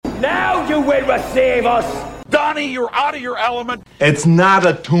will receive us. Donnie, you're out of your element. It's not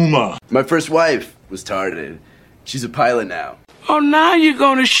a tumor. My first wife was Sintarded. She's a pilot now. Oh, now you're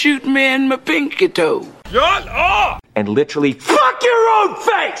gonna shoot me in my pinky toe. Shut up! And literally fuck your own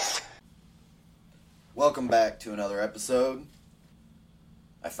face! Welcome back to another episode.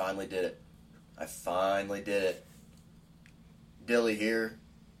 I finally did it. Dilly here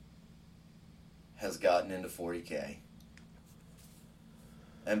has gotten into 40K.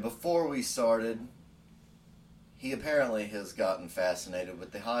 And before we started, he apparently has gotten fascinated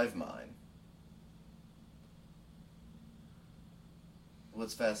with the hive mind.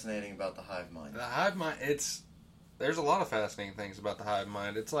 What's fascinating about the hive mind? The hive mind, there's a lot of fascinating things about the hive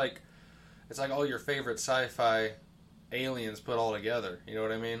mind. It's like all your favorite sci-fi aliens put all together. You know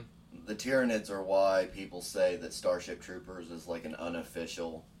what I mean? The Tyranids are why people say that Starship Troopers is like an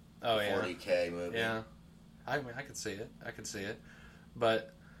unofficial 40K movie. Yeah. I mean, I could see it.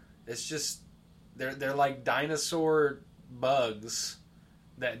 But it's just they're like dinosaur bugs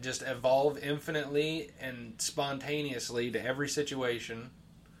that just evolve infinitely and spontaneously to every situation.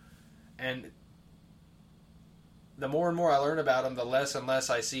 And the more and more I learn about them, the less and less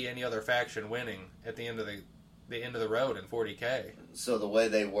I see any other faction winning at the end of the road in 40K. So the way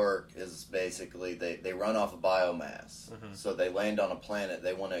they work is basically they run off of biomass. Mm-hmm. So they land on a planet,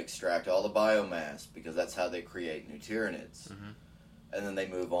 they want to extract all the biomass because that's how they create new Tyranids. Mm-hmm. And then they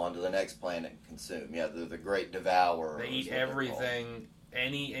move on to the next planet and consume. Yeah, they're the great devourer. They eat everything,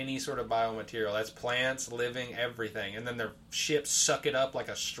 any sort of biomaterial. That's plants, living, everything. And then their ships suck it up like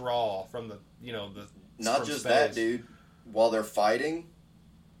a straw from the. Not just that, dude. While they're fighting,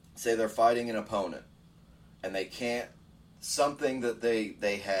 say they're fighting an opponent, and they can't. Something that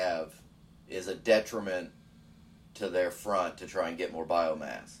they have is a detriment to their front to try and get more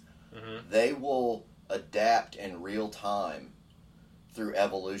biomass. Mm-hmm. They will adapt in real time through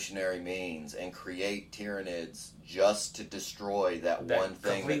evolutionary means and create Tyranids just to destroy that one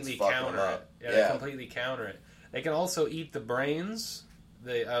thing that's fucking them up. They completely counter it. They can also eat the brains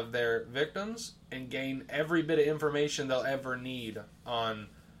of their victims and gain every bit of information they'll ever need on...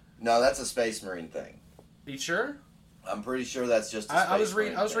 No, that's a Space Marine thing. You sure? I'm pretty sure that's just a Space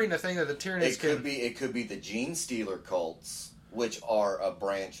Marine I was reading a thing that the Tyranids It could be the Gene Stealer cults, which are a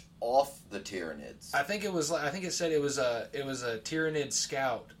branch off the Tyranids. I think it said it was a Tyranid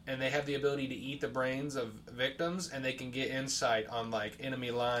scout, and they have the ability to eat the brains of victims, and they can get insight on like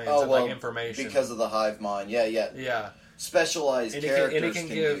enemy lines like information because of the hive mind. Yeah. Specialized characters can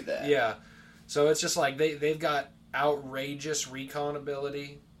do that. Yeah, so it's just like they've got outrageous recon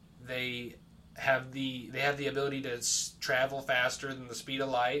ability. They have the ability to travel faster than the speed of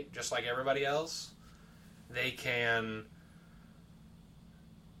light, just like everybody else. They can.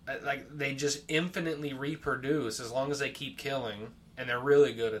 They just infinitely reproduce as long as they keep killing, and they're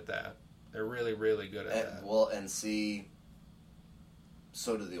really good at that. They're really, really good at that. Well, and see,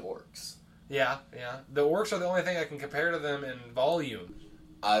 so do the orcs. Yeah. The orcs are the only thing I can compare to them in volume.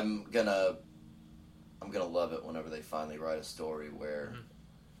 I'm gonna love it whenever they finally write a story where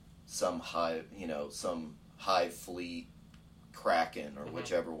some hive fleet Kraken or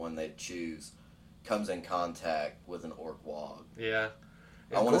whichever one they choose comes in contact with an orc wog. Yeah.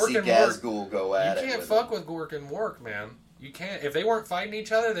 I want to see Gazgul go at it. You can't fuck with Gork and Mork, man. You can't. If they weren't fighting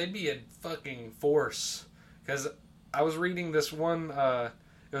each other, they'd be a fucking force. Because I was reading this one,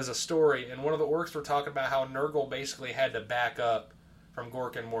 it was a story, and one of the orcs were talking about how Nurgle basically had to back up from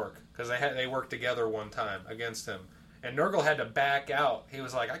Gork and Mork. Because they worked together one time against him. And Nurgle had to back out. He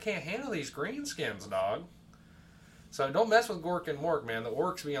was like, I can't handle these greenskins, dog. So don't mess with Gork and Mork, man. The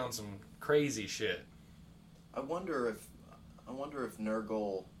orcs be on some crazy shit. I wonder if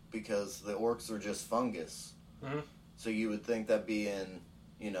Nurgle, because the orcs are just fungus, so you would think that'd be in,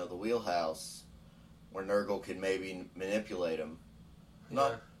 the wheelhouse where Nurgle could maybe manipulate them.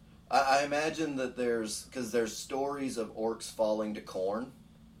 I imagine that there's stories of orcs falling to corn.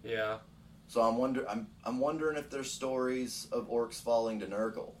 Yeah. So I'm wondering if there's stories of orcs falling to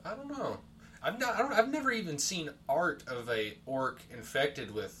Nurgle. I don't know. I've never even seen art of a orc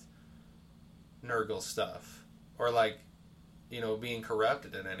infected with Nurgle stuff, or like, being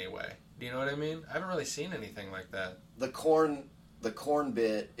corrupted in any way. Do you know what I mean? I haven't really seen anything like that. The corn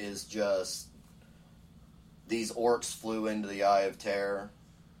bit is just these orcs flew into the Eye of Terror,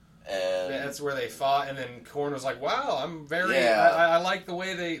 and that's where they fought. And then Korn was like, "Wow, I like the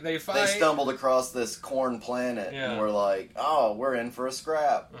way they fight." They stumbled across this corn planet, and were like, "Oh, we're in for a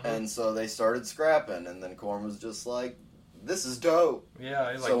scrap." Mm-hmm. And so they started scrapping, and then Korn was just like, "This is dope."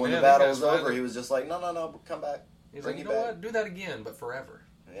 Yeah. So when the battle was over, he was just like, "No, come back." He's like, you know what? Do that again, but forever.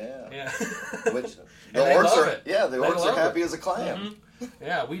 Yeah. Yeah. Which the orcs are. Yeah, the orcs are happy as a clam.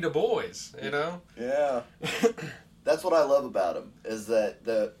 Yeah, we the boys, you know? Yeah. That's what I love about them, is that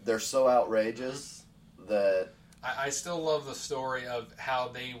they're so outrageous that... I still love the story of how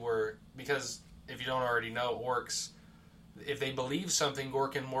they were, because if you don't already know, orcs, if they believe something,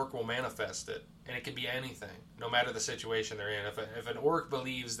 Gork and Mork will manifest it. And it can be anything, no matter the situation they're in. If an orc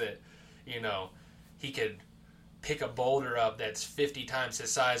believes that, you know, he could pick a boulder up that's 50 times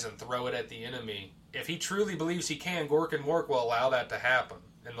his size and throw it at the enemy, if he truly believes he can, Gork and Mork will allow that to happen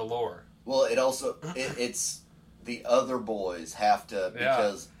in the lore. Well, it also, it's the other boys have to,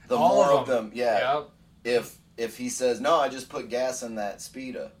 because the all more of of them, if he says, no, I just put gas in that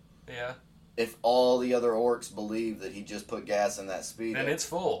speeda. Yeah. If all the other orcs believe that he just put gas in that speeda, then it's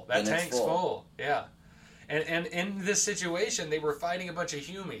full. That tank's full. Yeah. And in this situation, they were fighting a bunch of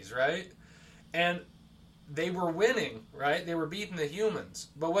humies, right? And they were winning, right? They were beating the humans.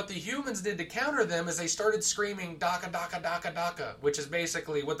 But what the humans did to counter them is they started screaming Daka, Daka, Daka, Daka, which is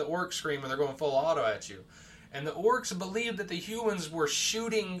basically what the orcs scream when they're going full auto at you. And the orcs believed that the humans were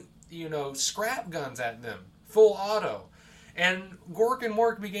shooting, you know, scrap guns at them, full auto. And Gork and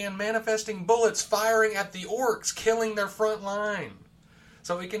Mork began manifesting bullets firing at the orcs, killing their front line.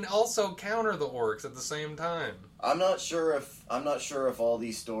 So it can also counter the orcs at the same time. I'm not sure if all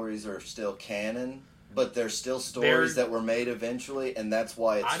these stories are still canon, but they're still stories that were made eventually, and that's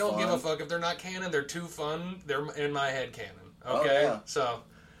why it's fun. I don't give a fuck if they're not canon. They're too fun. They're in my head canon. Okay? Oh, yeah. So,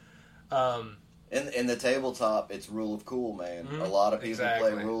 in the tabletop, it's Rule of Cool, man. A lot of people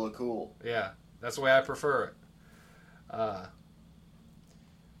play Rule of Cool. Yeah, that's the way I prefer it.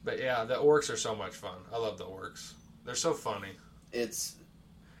 But yeah, the orcs are so much fun. I love the orcs. They're so funny.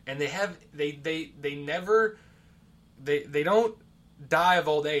 And they don't die of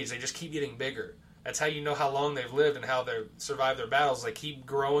old age. They just keep getting bigger. That's how you know how long they've lived and how they survive their battles. They keep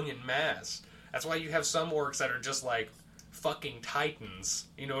growing in mass. That's why you have some orcs that are just like fucking titans.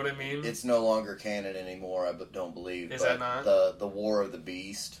 You know what I mean? It's no longer canon anymore, I don't believe. Is that not? The War of the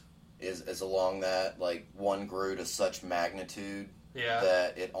Beast is along that. Like, one grew to such magnitude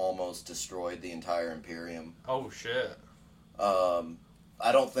that it almost destroyed the entire Imperium. Oh, shit.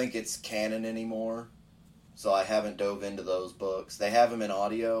 I don't think it's canon anymore, so I haven't dove into those books. They have them in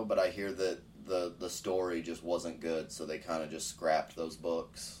audio, but I hear that the story just wasn't good, so they kind of just scrapped those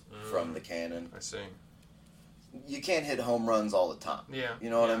books from the canon. I see. You can't hit home runs all the time. Yeah. You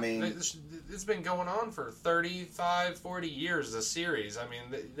know what I mean? It's been going on for 35, 40 years, the series. I mean,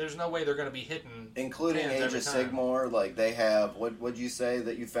 there's no way they're going to be hitting... Including Age of Sigmar, like, they have... What'd you say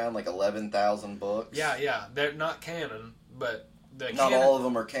that you found? Like 11,000 books? Yeah. They're not canon, but... Not all of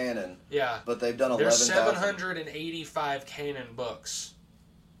them are canon. Yeah. But they've done 11,000. There's 785 canon books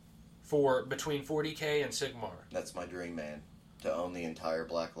for between 40K and Sigmar. That's my dream, man. To own the entire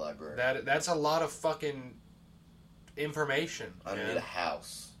Black Library. That's a lot of fucking information. I need a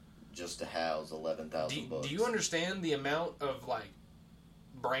house just to house 11,000 books. Do you understand the amount of, like,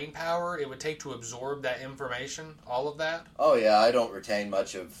 brain power it would take to absorb that information? All of that? Oh, yeah. I don't retain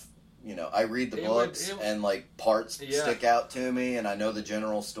much of... You know, I read the books and, like, parts stick out to me, and I know the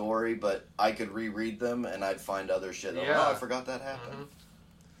general story, but I could reread them, and I'd find other shit. Oh, I forgot that happened. Mm-hmm.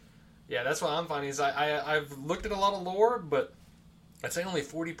 Yeah, that's what I'm finding, is I've looked at a lot of lore, but I'd say only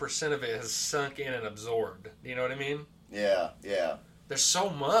 40% of it has sunk in and absorbed. You know what I mean? Yeah. There's so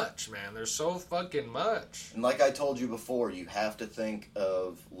much, man. There's so fucking much. And like I told you before, you have to think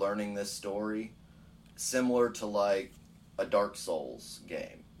of learning this story similar to, like, a Dark Souls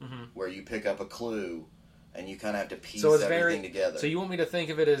game. Mm-hmm. Where you pick up a clue and you kind of have to piece everything together. So you want me to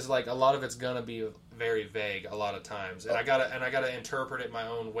think of it as like a lot of it's gonna be very vague a lot of times, and I gotta interpret it my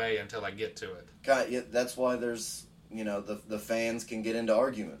own way until I get to it. That's why there's the fans can get into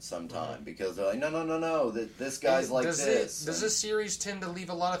arguments sometime because they're like no this guy's like this. Does this series tend to leave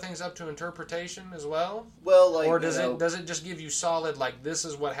a lot of things up to interpretation as well? Well, like, or does it just give you solid like this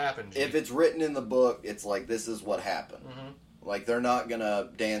is what happened? If it's written in the book, it's like this is what happened. Mm-hmm. Like, they're not going to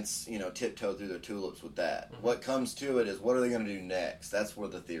dance, tiptoe through their tulips with that. Mm-hmm. What comes to it is, what are they going to do next? That's where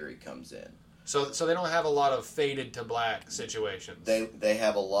the theory comes in. So they don't have a lot of faded to black situations. They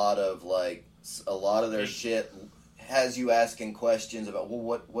have a lot of their shit has you asking questions about,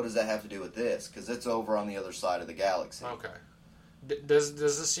 well, what does that have to do with this? Because it's over on the other side of the galaxy. Okay. Does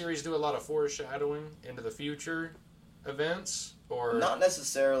this series do a lot of foreshadowing into the future events? Or not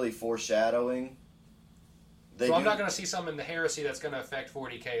necessarily foreshadowing. So I'm not going to see something in the Heresy that's going to affect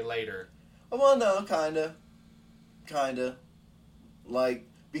 40K later. Well, no, kind of. Like,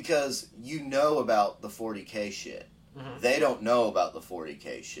 because you know about the 40K shit. Mm-hmm. They don't know about the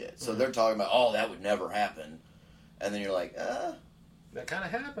 40K shit. So they're talking about, that would never happen. And then you're like, That kind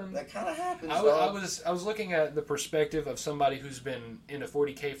of happened. That kind of happens. I was looking at the perspective of somebody who's been into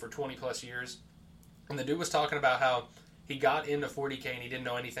 40K for 20 plus years, and the dude was talking about how he got into 40K and he didn't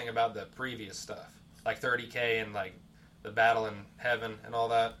know anything about the previous stuff, like 30K and like the Battle in Heaven and all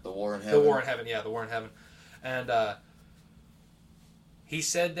that. The War in Heaven. The War in Heaven, yeah, the War in Heaven, and he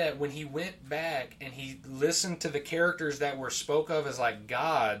said that when he went back and he listened to the characters that were spoke of as like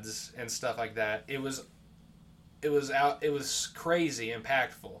gods and stuff like that, it was crazy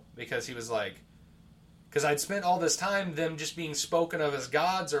impactful, because he was like, because I'd spent all this time them just being spoken of as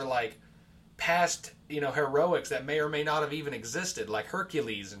gods or like past, heroics that may or may not have even existed, like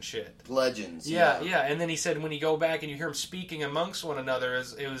Hercules and shit. Legends. Yeah. And then he said when you go back and you hear them speaking amongst one another,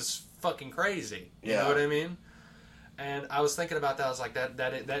 it was fucking crazy. You know what I mean? And I was thinking about that. I was like,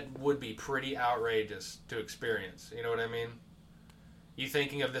 that would be pretty outrageous to experience. You know what I mean? You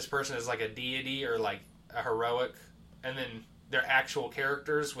thinking of this person as like a deity or like a heroic, and then they're actual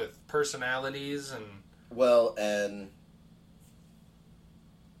characters with personalities and... Well, and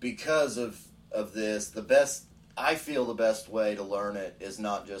because of this, I feel the best way to learn it is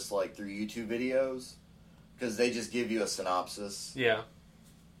not just like through YouTube videos, because they just give you a synopsis. Yeah.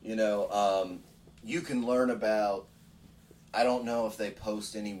 You can learn about... I don't know if they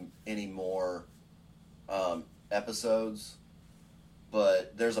post any more episodes,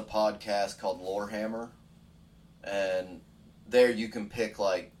 but there's a podcast called Lorehammer, and there you can pick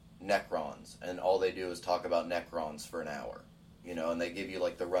like Necrons, and all they do is talk about Necrons for an hour, and they give you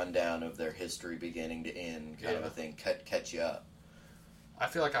like the rundown of their history beginning to end, kind of a thing, catch you up. I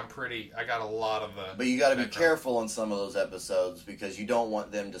feel like I got a lot of the... But you got to be careful on some of those episodes, because you don't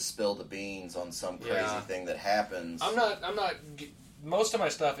want them to spill the beans on some crazy thing that happens. I'm not... Most of my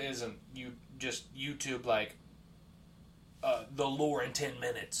stuff isn't just YouTube, like, the lore in 10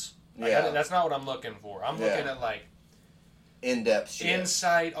 minutes. Like, that's not what I'm looking for. I'm looking at, like... in-depth shit.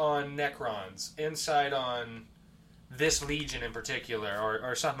 Insight on Necrons. Insight on this Legion in particular,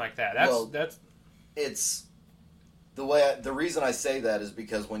 or something like that. It's... The reason I say that is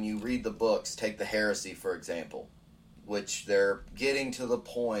because when you read the books, take the Heresy, for example, which they're getting to the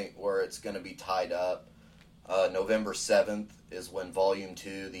point where it's going to be tied up. November 7th is when Volume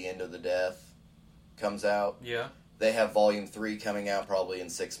 2, The End of the Death, comes out. Yeah. They have Volume 3 coming out probably in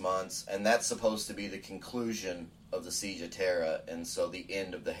 6 months, and that's supposed to be the conclusion of the Siege of Terra, and so the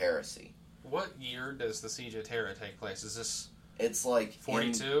end of the Heresy. What year does the Siege of Terra take place? Is this... It's like...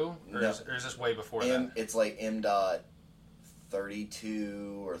 42? Or is this way before that? It's like M.32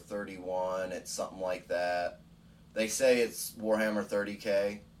 or 31. It's something like that. They say it's Warhammer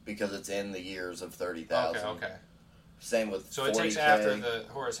 30K because it's in the years of 30,000. Okay. Same with 40K. So it takes after the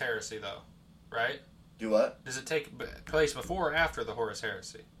Horus Heresy, though, right? Do what? Does it take place before or after the Horus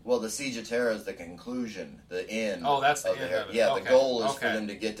Heresy? Well, the Siege of Terra is the conclusion, the end. Oh, that's the end of it. Yeah, the goal is for them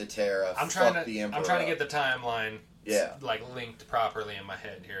to get to Terra, fuck the Emperor I'm trying to get the timeline Yeah. like linked properly in my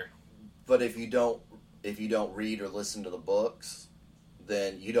head here. But if you don't read or listen to the books,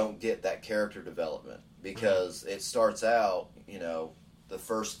 then you don't get that character development, because it starts out, you know, the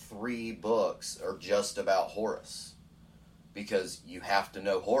first 3 books are just about Horus, because you have to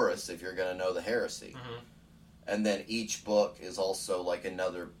know Horus if you're going to know the heresy. And then each book is also like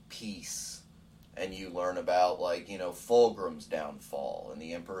another piece, and you learn about, like, you know, Fulgrim's downfall and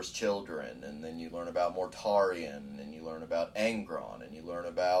the Emperor's children, and then you learn about Mortarion, and you learn about Angron, and you learn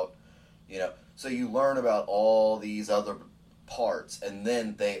about, you know, so you learn about all these other parts, and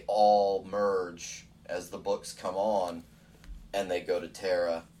then they all merge as the books come on, and they go to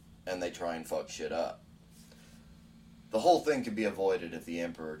Terra, and they try and fuck shit up. The whole thing could be avoided if the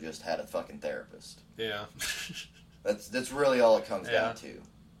Emperor just had a fucking therapist. Yeah. That's really all it comes down to.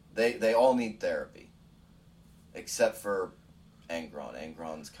 They all need therapy. Except for Angron.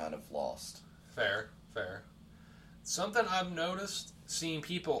 Angron's kind of lost. Fair. Something I've noticed seeing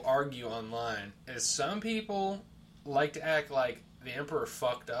people argue online is some people like to act like the Emperor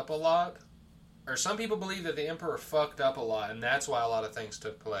fucked up a lot. Or some people believe that the Emperor fucked up a lot, and that's why a lot of things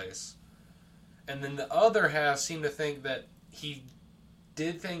took place. And then the other half seem to think that he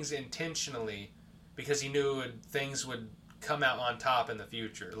did things intentionally because he knew things would come out on top in the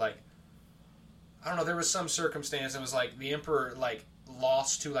future. Like, I don't know, there was some circumstance that was like the Emperor like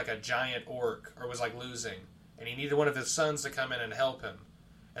lost to like a giant orc, or was like losing, and he needed one of his sons to come in and help him.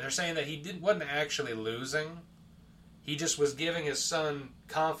 And they're saying that he wasn't actually losing. He just was giving his son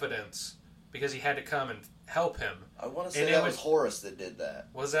confidence because he had to come and help him. I want to say that was Horus that did that.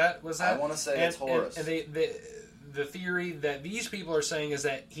 Was that? I want to say it's Horus. And the theory that these people are saying is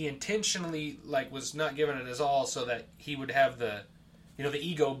that he intentionally like was not giving it his all so that he would have the you know, the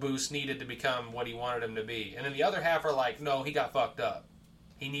ego boost needed to become what he wanted him to be. And then the other half are like, no, he got fucked up.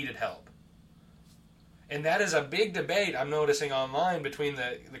 He needed help. And that is a big debate I'm noticing online between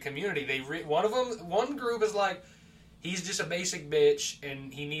the community. One group is like, he's just a basic bitch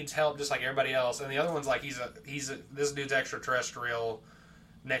and he needs help just like everybody else. And the other one's like, this dude's extraterrestrial,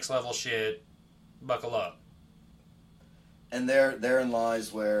 next level shit, buckle up. And therein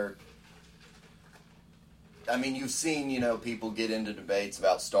lies where, I mean, you've seen, you know, people get into debates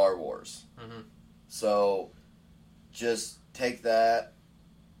about Star Wars. Mm-hmm. So just take that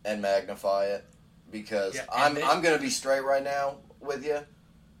and magnify it, because I'm going to be straight right now with you.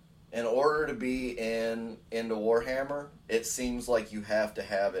 In order to be into Warhammer, it seems like you have to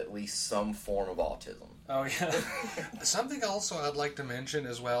have at least some form of autism. Oh, yeah. Something also I'd like to mention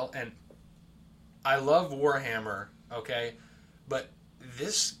as well, and I love Warhammer, okay? But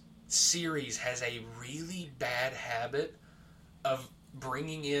this series has a really bad habit of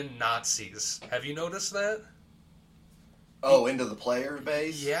bringing in Nazis. Have you noticed that? Oh, into the player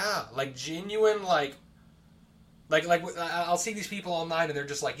base? Yeah, like genuine, like I'll see these people online and they're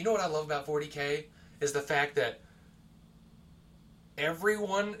just like, you know what I love about 40K? Is the fact that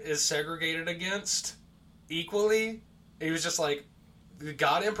everyone is segregated against equally. He was just like, the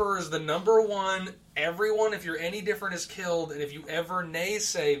God Emperor is the number one. Everyone, if you're any different, is killed. And if you ever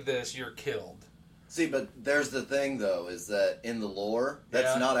naysay this, you're killed. See, but there's the thing, though, is that in the lore,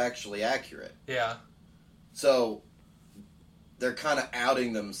 that's not actually accurate. Yeah. So they're kind of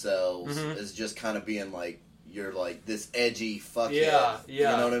outing themselves as just kind of being like, you're like this edgy fuckhead. Yeah. You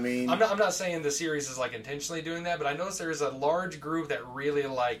know what I mean? I'm not saying the series is like intentionally doing that, but I noticed there's a large group that really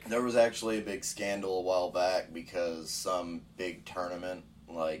like. There was actually a big scandal a while back because some big tournament,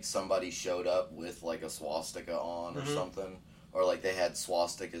 like somebody showed up with like a swastika on or something, or like they had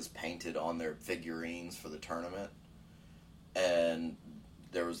swastikas painted on their figurines for the tournament, and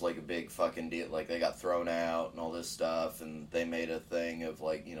there was like a big fucking deal, like they got thrown out and all this stuff, and they made a thing of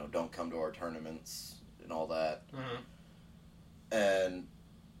like, you know, don't come to our tournaments and all that. And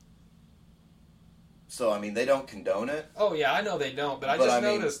so, I mean, they don't condone it. Oh, yeah, I know they don't, but I just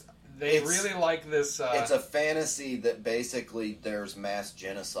noticed they really like this. It's a fantasy that basically there's mass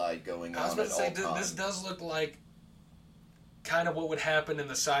genocide going on. I was about to say, this does look like kind of what would happen in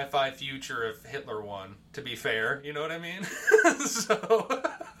the sci-fi future if Hitler won, to be fair. You know what I mean? So,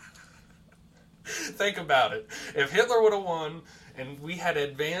 think about it. If Hitler would have won and we had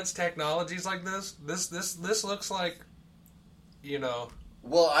advanced technologies like this looks like, you know.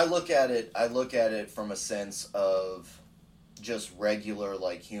 Well, I look at it from a sense of just regular,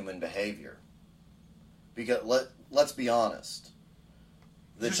 like, human behavior. Because let's be honest.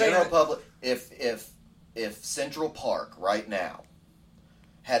 The general public, if Central Park right now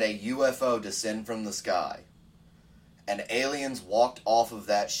had a UFO descend from the sky and aliens walked off of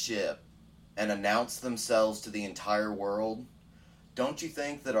that ship and announced themselves to the entire world, don't you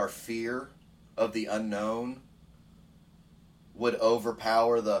think that our fear of the unknown would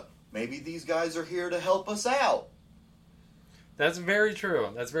overpower maybe these guys are here to help us out? That's very true.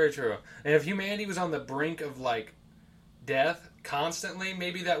 That's very true. And if humanity was on the brink of, like, death constantly,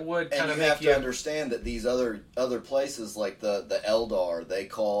 maybe that would kind of make you... And you have to understand that these other places, like the Eldar, they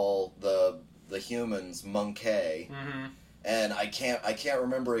call the humans Monkey. And I can't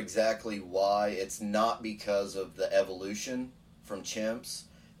remember exactly why. It's not because of the evolution from chimps.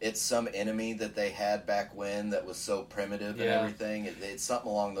 It's some enemy that they had back when that was so primitive and everything. It's something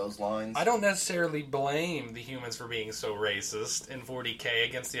along those lines. I don't necessarily blame the humans for being so racist in 40K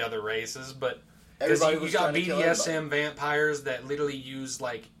against the other races, but because you got BDSM vampires that literally use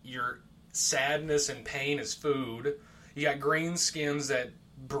like your sadness and pain as food. You got greenskins that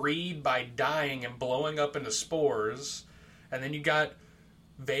breed by dying and blowing up into spores, and then you got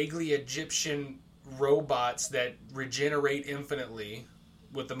vaguely Egyptian robots that regenerate infinitely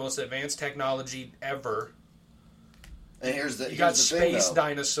with the most advanced technology ever. And here's the you got space thing, though.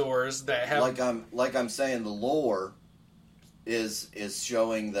 Dinosaurs that have like I'm saying, the lore is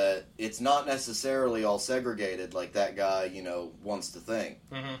showing that it's not necessarily all segregated like that guy, you know, wants to think.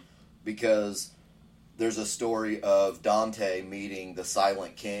 Because there's a story of Dante meeting the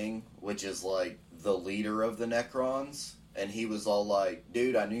Silent King, which is like the leader of the Necrons, and he was all like,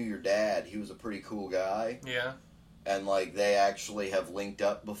 dude, I knew your dad, he was a pretty cool guy. Yeah. And like they actually have linked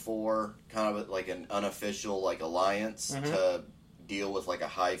up before, kind of like an unofficial like alliance to deal with like a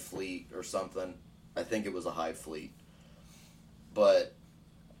hive fleet or something. I think it was a hive fleet. But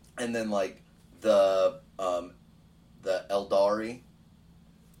and then like the Eldari,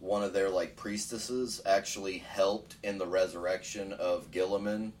 one of their like priestesses, actually helped in the resurrection of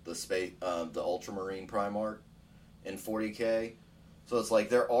Gilliman, the Ultramarine Primarch in 40K. So it's like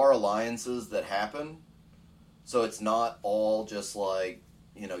there are alliances that happen. So it's not all just like,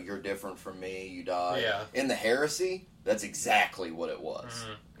 you know, you're different from me, you die. Yeah. In the heresy, that's exactly what it was.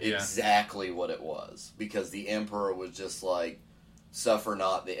 Yeah. Exactly what it was. Because the Emperor was just like, suffer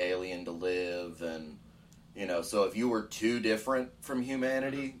not the alien to live, and, you know, so if you were too different from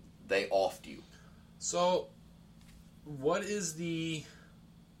humanity, they offed you. So, what is a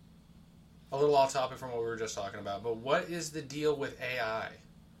little off topic from what we were just talking about, but what is the deal with AI?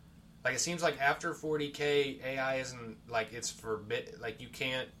 Like, it seems like after 40K, AI isn't, like, it's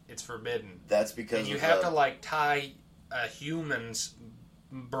it's forbidden. That's because and you have to, like, tie a human's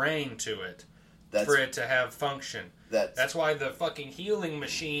brain to it for it to have function. That's why the fucking healing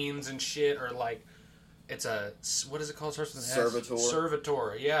machines and shit are, like, it's a, what is it called? Servitor.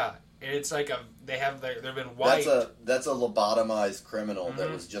 Servitor, yeah. And it's like they've been wiped. That's a lobotomized criminal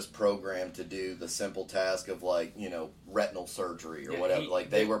that was just programmed to do the simple task of, like, you know, retinal surgery or whatever.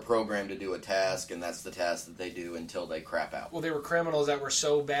 They were programmed to do a task, and that's the task that they do until they crap out. Well, they were criminals that were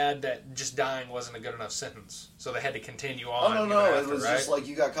so bad that just dying wasn't a good enough sentence, so they had to continue on. Oh no, it was just like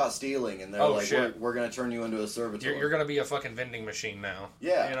you got caught stealing, and they're like, shit. we're going to turn you into a servitor. You're going to be a fucking vending machine now.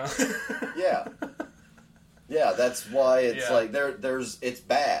 Yeah, you know. Yeah. Yeah, that's why it's like it's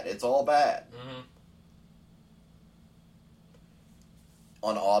bad. It's all bad. Mm-hmm.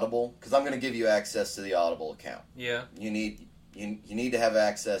 On Audible, because I'm going to give you access to the Audible account. Yeah. You need to have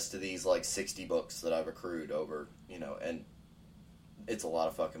access to these, like, 60 books that I've accrued over, you know, and it's a lot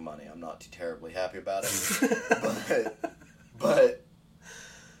of fucking money. I'm not too terribly happy about it. but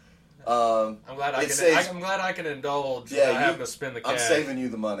I'm glad I can indulge without having to spend the cash. I'm saving you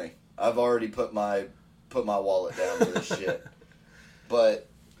the money. I've already put my wallet down for this shit. But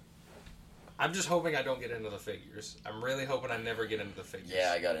I'm just hoping I don't get into the figures. I'm really hoping I never get into the figures.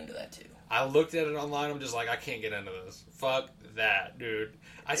 Yeah, I got into that too. I looked at it online. I'm just like, I can't get into this. Fuck that, dude.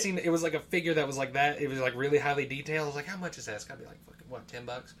 I seen it was like a figure that was like that. It was like really highly detailed. I was like, how much is that? It's gotta be like fucking what,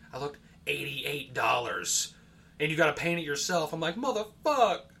 $10? I looked, $88, and you gotta paint it yourself. I'm like,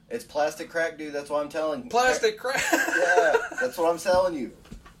 motherfuck. It's plastic crack, dude. That's what I'm telling you. Plastic crack. Yeah, that's what I'm telling you.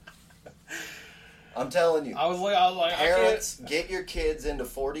 I'm telling you. I was like, parents, get your kids into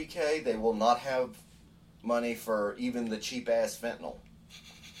 40K. They will not have money for even the cheap ass fentanyl.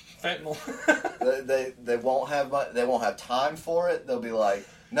 they won't have time for it. They'll be like,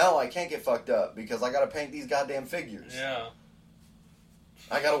 no, I can't get fucked up because I got to paint these goddamn figures. Yeah.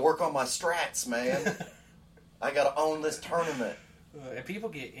 I got to work on my strats, man. I got to own this tournament. And people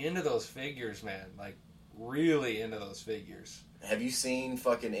get into those figures, man. Like, really into those figures. Have you seen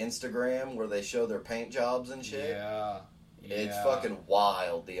fucking Instagram where they show their paint jobs and shit? Yeah. It's fucking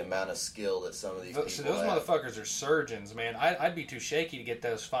wild the amount of skill that some of these people so those have. motherfuckers are surgeons, man. I'd be too shaky to get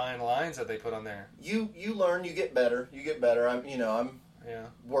those fine lines that they put on there. You learn, you get better. I'm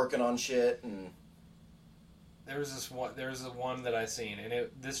working on shit, and there was the one that I seen, and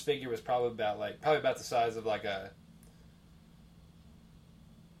this figure was probably about the size of like a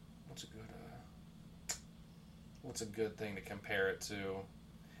what's a good thing to compare it to?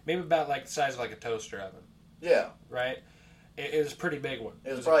 Maybe about like the size of like a toaster oven. Yeah. Right? It was a pretty big one.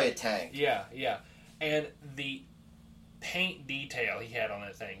 It was probably a tank. Yeah, yeah. And the paint detail he had on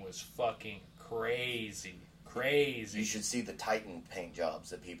that thing was fucking crazy. Crazy. You should see the Titan paint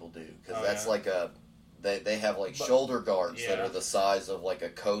jobs that people do. Because that's like they have like shoulder guards that are the size of like a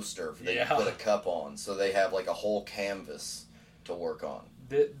coaster that you put a cup on. So they have like a whole canvas to work on.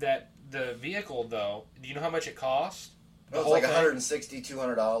 The vehicle, though, do you know how much it cost? It was like $160,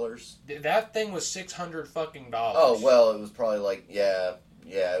 $200. That thing was $600 fucking dollars. Oh, well, it was probably like, it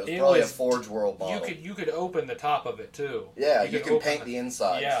was probably a Forge World model. You could open the top of it, too. Yeah, you can paint the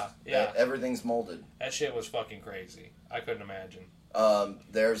insides. Yeah. Everything's molded. That shit was fucking crazy. I couldn't imagine.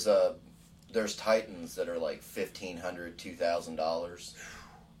 There's Titans that are like $1,500, $2,000.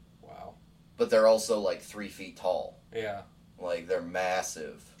 Wow. But they're also like 3 feet tall. Yeah. Like, they're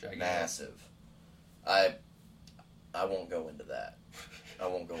massive. Gigantic. Massive. I won't go into that.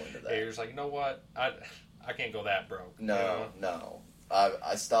 Yeah, you're just like, you know what? I can't go that broke. No.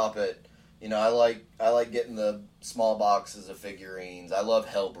 I stop at, I like getting the small boxes of figurines. I love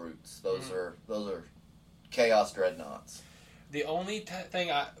Hellbrutes. Those are Chaos Dreadnoughts. The only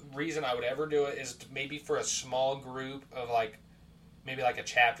reason I would ever do it is maybe for a small group of like, maybe like a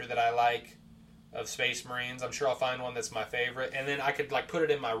chapter that I like of Space Marines. I'm sure I'll find one that's my favorite, and then I could like put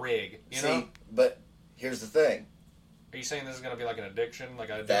it in my rig. You know? But here's the thing. Are you saying this is going to be like an addiction?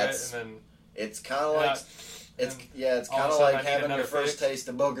 Like I do it and then it's kind of like it's kind of like having your first taste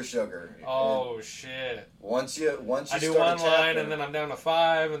of booger sugar. Oh shit! Once you I do one line and then I'm down to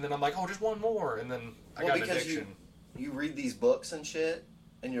 5, and then I'm like, oh, just one more, and then I got an addiction. you read these books and shit,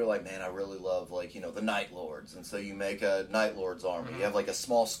 and you're like, man, I really love, like, you know, the Night Lords. And so you make a Night Lords army. You have, like, a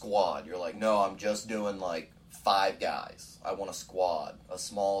small squad. You're like, no, I'm just doing, like, 5 guys. I want a squad. A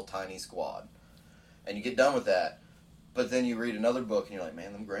small, tiny squad. And you get done with that. But then you read another book, and you're like,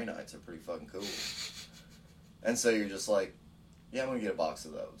 man, them Grey Knights are pretty fucking cool. And so you're just like, yeah, I'm going to get a box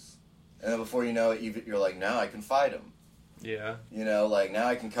of those. And then before you know it, you're like, now I can fight them. Yeah. You know, like, now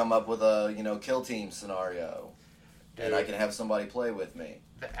I can come up with a, you know, kill team scenario. Dude. And I can have somebody play with me.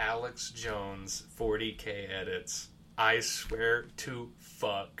 The Alex Jones 40K edits. I swear to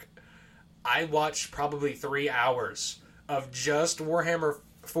fuck. I watched probably 3 hours of just Warhammer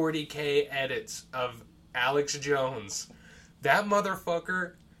 40K edits of Alex Jones. That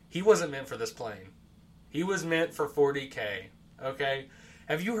motherfucker, he wasn't meant for this plane. He was meant for 40K. Okay?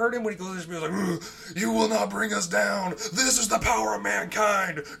 Have you heard him when he goes to be like, you will not bring us down. This is the power of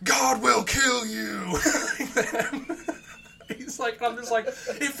mankind. God will kill you. He's like, I'm just like,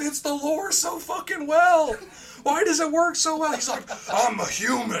 it fits the lore so fucking well. Why does it work so well? He's like, I'm a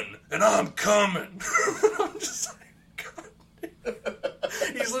human and I'm coming. I'm just like, God.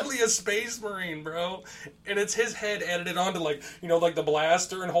 He's literally a space marine, bro. And it's his head edited onto, like, you know, like the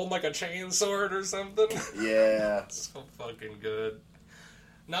blaster and holding like a chain sword or something. Yeah. So fucking good.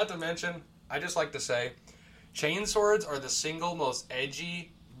 Not to mention, I just like to say, chain swords are the single most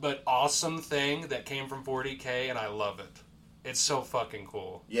edgy but awesome thing that came from 40K, and I love it. It's so fucking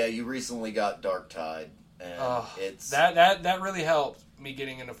cool. Yeah, you recently got Dark Tide, and it's... That really helped me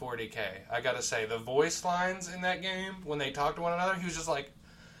getting into 40K. I gotta say, the voice lines in that game, when they talk to one another, he was just like...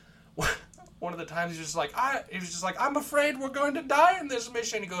 One of the times he was just like, I'm afraid we're going to die in this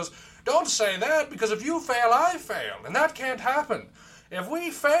mission. He goes, don't say that, because if you fail, I fail, and that can't happen. If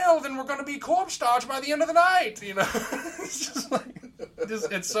we fail, then we're going to be corpse dodged by the end of the night, you know? It's just like...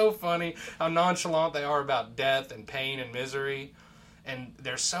 it's so funny how nonchalant they are about death and pain and misery. And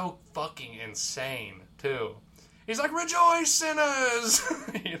they're so fucking insane, too. He's like, rejoice, sinners!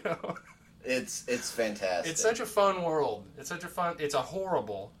 You know? It's fantastic. It's such a fun world. It's a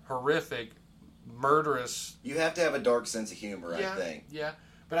horrible, horrific, murderous... You have to have a dark sense of humor, yeah, I think. Yeah,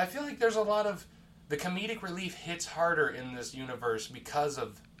 but I feel like there's a lot of... The comedic relief hits harder in this universe because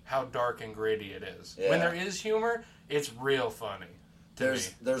of how dark and gritty it is. Yeah. When there is humor, it's real funny.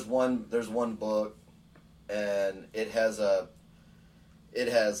 There's one book, and it has like,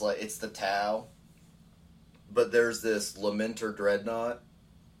 it's the Tau, but there's this Lamenter Dreadnought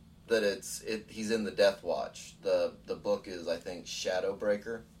that he's in the Death Watch. The book is, I think,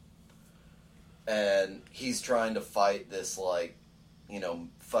 Shadowbreaker, and he's trying to fight this, like, you know,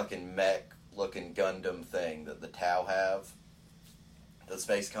 fucking mech looking Gundam thing that the Tau have, the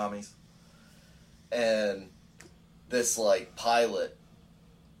space commies, and this, like, pilot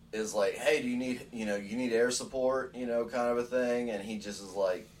is like, hey, do you need air support, you know, kind of a thing, and he just is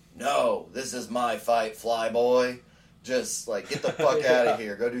like, no, this is my fight, flyboy, just, like, get the fuck out of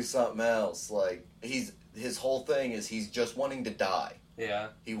here, go do something else. Like, his whole thing is he's just wanting to die. Yeah.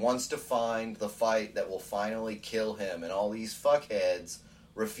 He wants to find the fight that will finally kill him, and all these fuckheads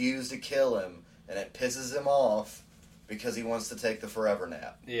refuse to kill him, and it pisses him off because he wants to take the forever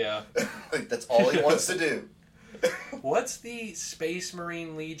nap. Yeah. Like, that's all he wants to do. What's the Space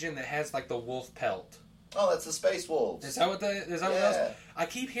Marine Legion that has, like, the wolf pelt? Oh, that's the Space Wolves. Is that what what else? I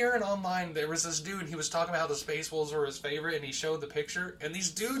keep hearing online, there was this dude, he was talking about how the Space Wolves were his favorite, and he showed the picture, and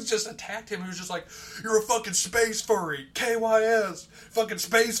these dudes just attacked him. He was just like, you're a fucking space furry. KYS. Fucking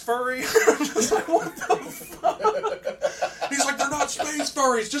space furry. I'm just like, what the fuck? He's like, they're not space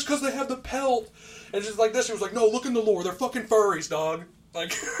furries just because they have the pelt. And it's just like this. He was like, no, look in the lore. They're fucking furries, dog.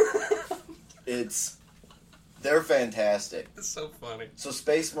 Like... They're fantastic. It's so funny. So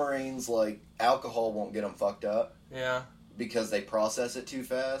Space Marines, like, alcohol won't get them fucked up. Yeah. Because they process it too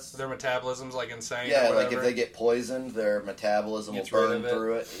fast. Their metabolism's, like, insane. Yeah, like, if they get poisoned, their metabolism will burn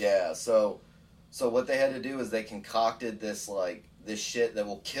through it. Yeah, so what they had to do is they concocted this, like, this shit that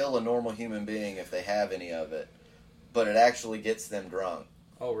will kill a normal human being if they have any of it. But it actually gets them drunk.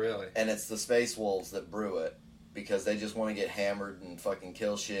 Oh, really? And it's the Space Wolves that brew it. Because they just want to get hammered and fucking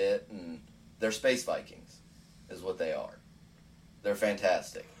kill shit. And they're space Vikings. Is what they are. They're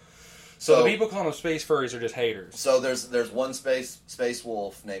fantastic. So the people calling them space furries are just haters. So there's one space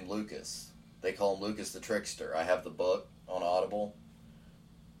wolf named Lucas. They call him Lucas the Trickster. I have the book on Audible.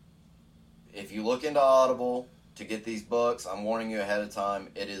 If you look into Audible to get these books, I'm warning you ahead of time,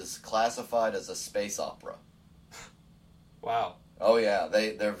 it is classified as a space opera. Wow. Oh yeah,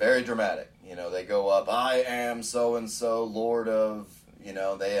 they're very dramatic. You know, they go up, I am so and so, Lord of... You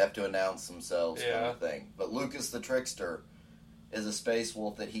know, they have to announce themselves, kind of thing. But Lucas the Trickster is a space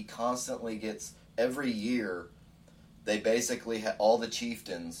wolf that he constantly gets, every year, they basically all the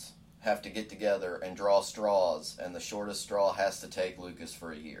chieftains have to get together and draw straws, and the shortest straw has to take Lucas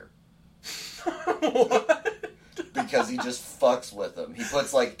for a year. What? Because he just fucks with them. He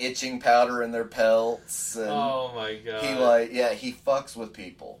puts like itching powder in their pelts. And oh my god. he fucks with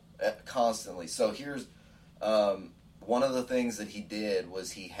people constantly. So here's one of the things that he did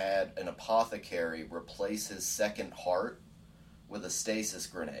was he had an apothecary replace his second heart with a stasis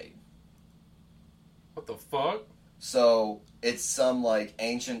grenade. What the fuck? So it's some like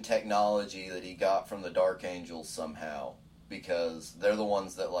ancient technology that he got from the Dark Angels somehow, because they're the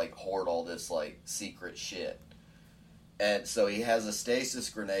ones that like hoard all this like secret shit. And so he has a stasis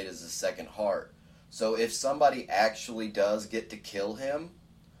grenade as his second heart. So if somebody actually does get to kill him,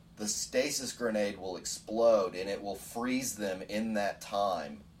 the stasis grenade will explode and it will freeze them in that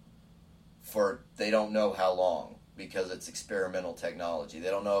time for they don't know how long, because it's experimental technology. They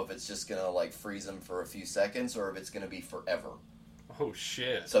don't know if it's just going to like freeze them for a few seconds or if it's going to be forever. Oh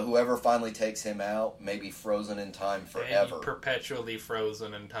shit. So whoever finally takes him out may be frozen in time forever. And perpetually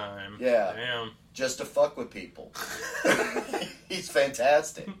frozen in time. Yeah. Damn. Just to fuck with people. He's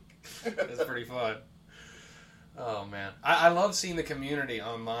fantastic. That's pretty fun. Oh man, I love seeing the community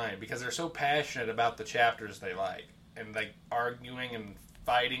online because they're so passionate about the chapters they like, and like arguing and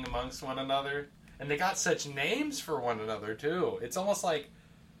fighting amongst one another, and they got such names for one another too. It's almost like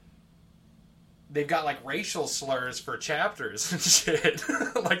they've got like racial slurs for chapters and shit.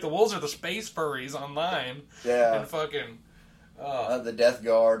 Like the wolves are the space furries online. Yeah. And fucking the Death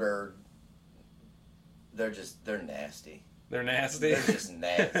Guard they're nasty. They're nasty. They're just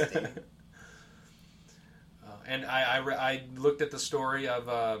nasty. And I looked at the story of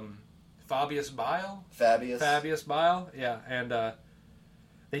Fabius Bile. Fabius Bile, yeah. And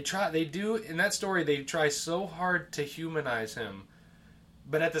they do in that story, they try so hard to humanize him.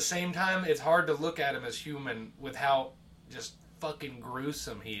 But at the same time, it's hard to look at him as human with how just fucking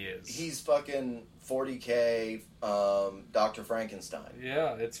gruesome he is. He's fucking 40K Dr. Frankenstein.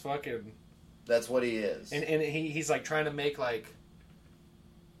 Yeah, it's fucking... That's what he is. And he's like trying to make like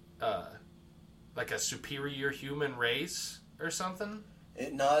a superior human race or something.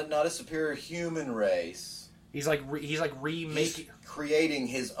 Not a superior human race. He's remaking... He's creating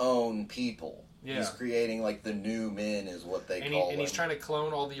his own people. Yeah. He's creating like the new men is what they call them. And he's trying to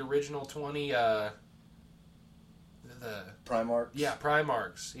clone all the original 20 the Primarchs? Yeah,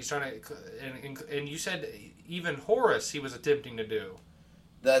 Primarchs. He's trying to... And you said even Horus he was attempting to do.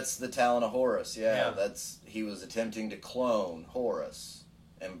 That's the talent of Horus, yeah. Yeah. He was attempting to clone Horus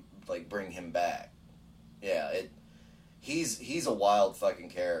and like bring him back. Yeah, he's a wild fucking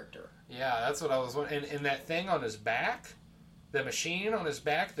character. Yeah, that's what I was wondering. And that thing on his back, the machine on his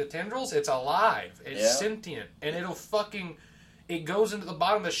back, the tendrils, it's alive. It's sentient. And it'll fucking... It goes into the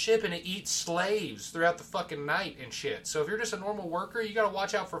bottom of the ship and it eats slaves throughout the fucking night and shit. So if you're just a normal worker, you gotta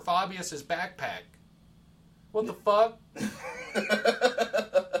watch out for Fabius's backpack. What the fuck?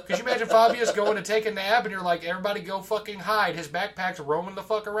 Could you imagine Fabius going to take a nap and you're like, everybody go fucking hide. His backpack's roaming the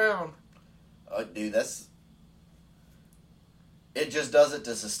fuck around. Dude, it just does it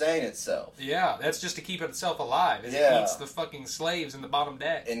to sustain itself. Yeah, that's just to keep itself alive. It eats the fucking slaves in the bottom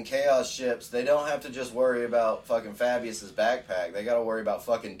deck. In Chaos ships, they don't have to just worry about fucking Fabius's backpack. They got to worry about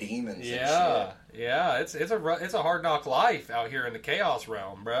fucking demons and shit. Yeah, it's a hard knock life out here in the Chaos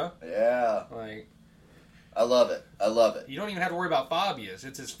realm, bro. Yeah. Like, I love it. You don't even have to worry about Fabius.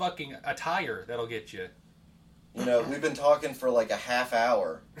 It's his fucking attire that'll get you. You know, we've been talking for like a half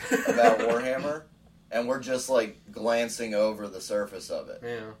hour about Warhammer. And we're just, like, glancing over the surface of it.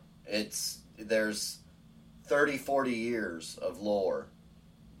 Yeah. There's 30, 40 years of lore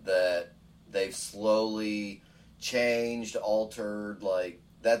that they've slowly changed, altered, like,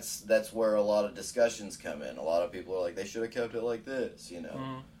 that's where a lot of discussions come in. A lot of people are like, they should have kept it like this, you know.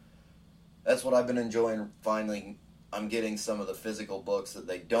 Mm. That's what I've been enjoying, finally. I'm getting some of the physical books that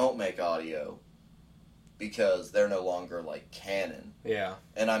they don't make audio, because they're no longer, like, canon. Yeah.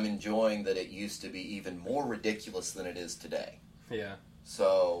 And I'm enjoying that it used to be even more ridiculous than it is today. Yeah.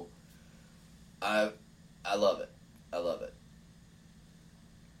 So, I love it. I love it.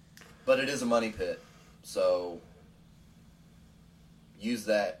 But it is a money pit. So, use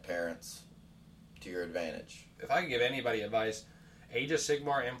that, parents, to your advantage. If I could give anybody advice, Age of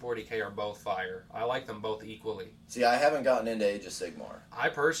Sigmar and 40K are both fire. I like them both equally. See, I haven't gotten into Age of Sigmar. I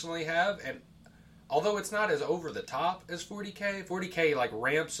personally have, and... Although it's not as over the top as 40K, 40K like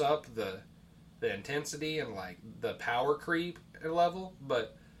ramps up the intensity and like the power creep level,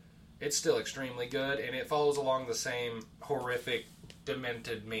 but it's still extremely good, and it follows along the same horrific,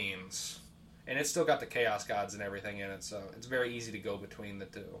 demented means. And it's still got the Chaos Gods and everything in it, so it's very easy to go between the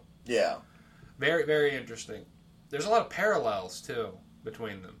two. Yeah. Very, very interesting. there's a lot of parallels, too,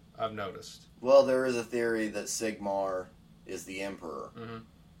 between them, I've noticed. Well, there is a theory that Sigmar is the Emperor. Mm-hmm.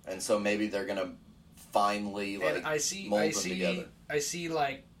 And so maybe they're going to finally, like, mold them together. I see,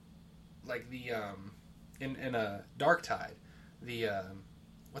 like the, in a Dark Tide, the,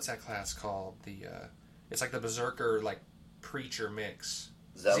 what's that class called? It's like the Berserker, like, Preacher mix.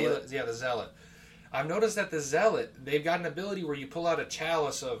 Zealot? The Zealot. I've noticed that the Zealot, they've got an ability where you pull out a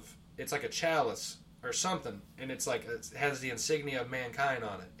chalice it's like a chalice or something, and it's like, it has the insignia of mankind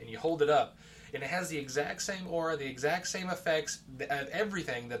on it, and you hold it up, and it has the exact same aura, the exact same effects,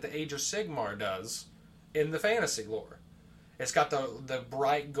 everything that the Age of Sigmar does in the fantasy lore. It's got the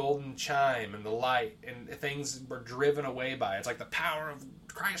bright golden chime and the light, and things were driven away by it. It's like the power of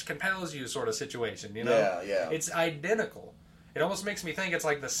Christ compels you sort of situation, you know? Yeah, yeah. It's identical. It almost makes me think it's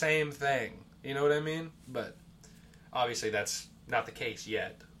like the same thing. You know what I mean? But obviously that's not the case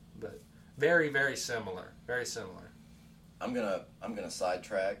yet. But very, very similar. Very similar. I'm gonna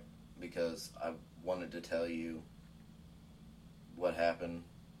sidetrack because I wanted to tell you what happened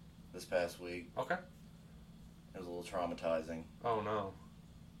this past week. Okay. It was a little traumatizing. Oh no.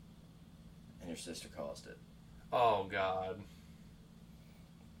 And your sister caused it. Oh God.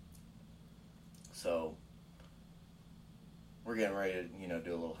 So we're getting ready to,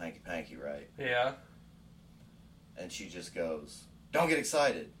 do a little hanky-panky, right? Yeah. And she just goes, "Don't get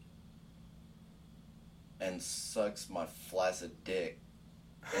excited." And sucks my flaccid dick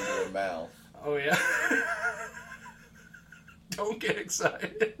into her mouth. Oh yeah. Don't get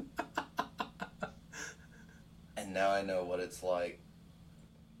excited. And now I know what it's like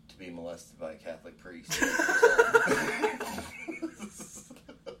to be molested by a Catholic priest.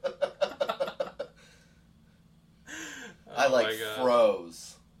 I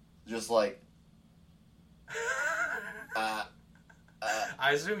froze. Just like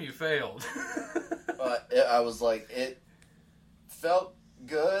I assume you failed. I was like, it felt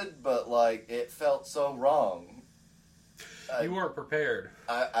good, but like it felt so wrong. You weren't prepared.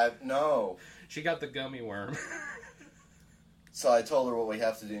 No. She got the gummy worm. So I told her what we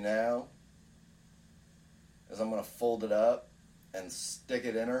have to do now is I'm going to fold it up and stick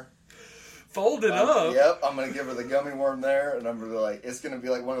it in her. Fold it up? Yep, I'm going to give her the gummy worm there, and I'm going to be like, it's going to be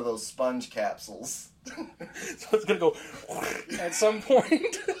like one of those sponge capsules. So it's going to go at some point?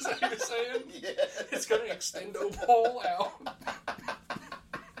 Is that what you're saying? Yeah. It's going to extendo pole out.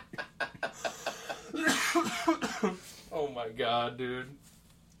 Oh my God, dude.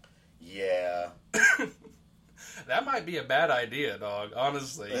 Yeah. That might be a bad idea, dog.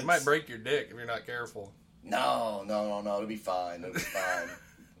 Honestly, you might break your dick if you're not careful. No. It'll be fine. I'm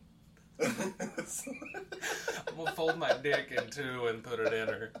gonna fold my dick in two and put it in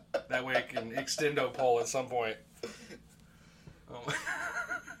her. That way it can extendo pole at some point. Oh.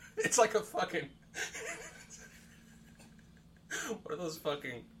 It's like a fucking... What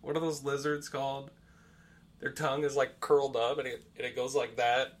are those lizards called? Their tongue is like curled up and it goes like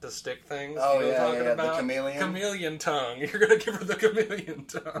that to stick things. Oh, you know what I'm talking about? The chameleon? Chameleon tongue. You're going to give her the chameleon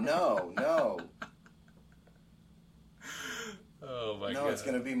tongue. No. Oh my God. No, it's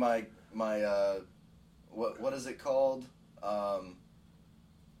going to be my what is it called?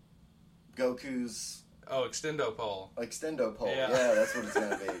 Goku's... Oh, extendo pole. Extendo pole. Yeah, that's what it's going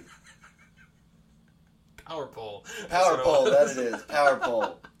to be. Power pole. Power pole, that it is. Power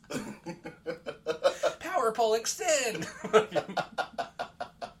pole. Power pole extend. Oh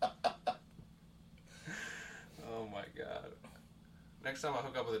my God. Next time I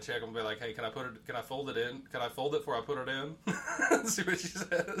hook up with a chick, I'm gonna be like, "Hey, can I fold it in? Can I fold it before I put it in?" See what she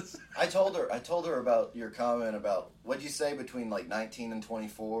says. I told her about your comment about, what'd you say, between like 19 and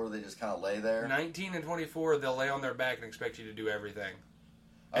 24, they just kind of lay there? 19 and 24, they'll lay on their back and expect you to do everything.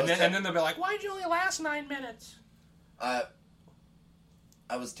 And then they'll be like, "Why'd you only last 9 minutes?" I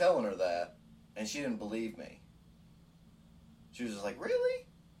was telling her that, and she didn't believe me. She was just like, "Really?"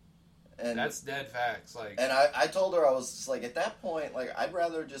 And that's dead facts. Like, and I told her, I was just like, at that point, like, I'd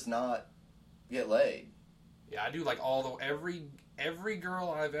rather just not get laid. Yeah, I do like every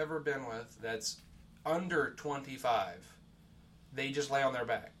girl I've ever been with that's under 25, they just lay on their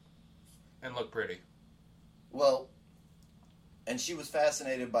back and look pretty. Well, and she was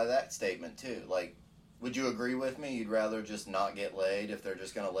fascinated by that statement too. Like, would you agree with me? You'd rather just not get laid if they're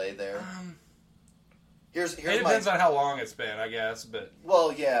just gonna lay there? It depends on how long it's been, I guess, but...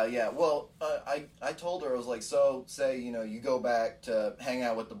 Well, yeah. Well, I told her, I was like, so, say, you go back to hang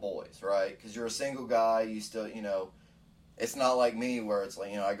out with the boys, right? Because you're a single guy, you still, it's not like me where it's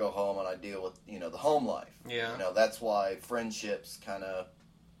like, I go home and I deal with, the home life. Yeah. That's why friendships kind of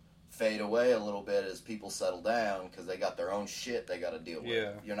fade away a little bit as people settle down, because they got their own shit they got to deal with.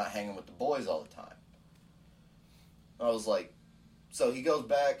 Yeah. You're not hanging with the boys all the time. I was like, so he goes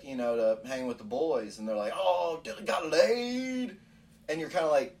back, to hang with the boys, and they're like, oh, Dylan got laid. And you're kind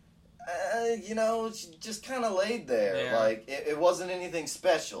of like, she just kind of laid there. Yeah. Like, it wasn't anything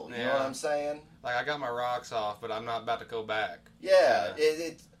special. You know what I'm saying? Like, I got my rocks off, but I'm not about to go back. Yeah.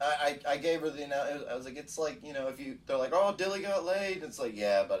 I gave her I was like, it's like, if they're like, oh, Dilly got laid. It's like,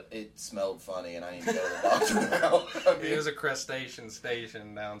 yeah, but it smelled funny, and I need to go to the doctor now. It was a crustacean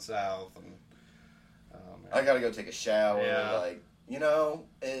station down south. And, I gotta go take a shower. Yeah. Like,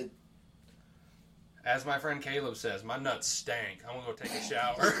 it... As my friend Caleb says, my nuts stank. I'm going to go take a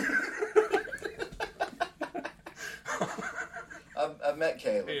shower. I've met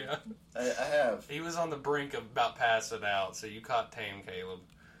Caleb. Yeah. I have. He was on the brink of about passing out, so you caught tame,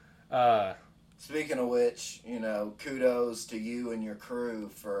 Caleb. Speaking of which, kudos to you and your crew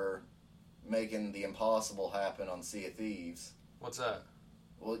for making the impossible happen on Sea of Thieves. What's that?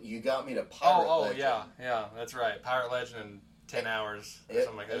 Well, you got me to Pirate Legend. Yeah, that's right. Pirate Legend in 10 hours or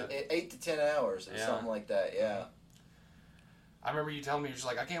something like that. 8 to 10 hours or something like that, yeah. I remember you telling me, you're just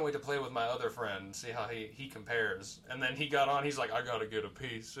like, I can't wait to play with my other friend and see how he compares. And then he got on, he's like, I gotta get a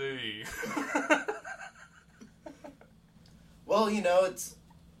PC. Well,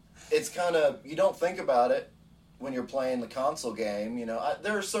 it's kind of, you don't think about it when you're playing the console game.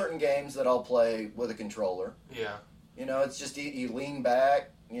 There are certain games that I'll play with a controller. Yeah. It's just you lean back,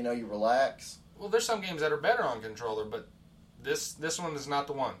 you relax. Well, there's some games that are better on controller, but this one is not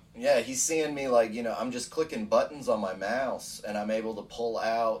the one. Yeah, he's seeing me like, I'm just clicking buttons on my mouse, and I'm able to pull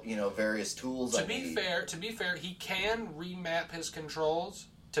out, various tools I need. To be fair, he can remap his controls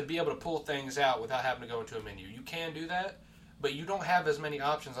to be able to pull things out without having to go into a menu. You can do that, but you don't have as many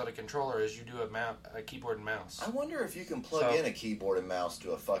options on a controller as you do a keyboard and mouse. I wonder if you can plug in a keyboard and mouse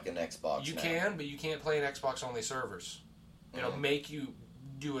to a fucking Xbox You now. can, but you can't play in Xbox-only servers. It'll make you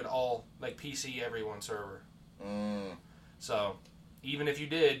do it all, like PC everyone server. So, even if you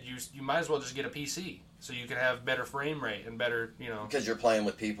did, you might as well just get a PC, so you can have better frame rate and better, Because you're playing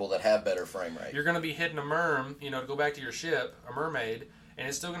with people that have better frame rate. You're going to be hitting a merm, to go back to your ship, a mermaid, and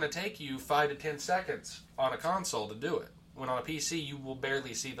it's still going to take you 5 to 10 seconds on a console to do it. When on a PC, you will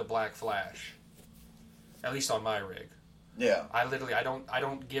barely see the black flash. At least on my rig. Yeah. I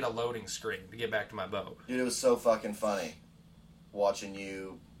don't get a loading screen to get back to my boat. Dude, it was so fucking funny watching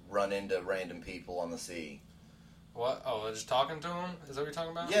you run into random people on the sea. What? Oh, just talking to them? Is that what you're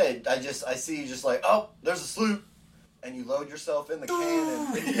talking about? Yeah, I see you just like, oh, there's a sloop. And you load yourself in the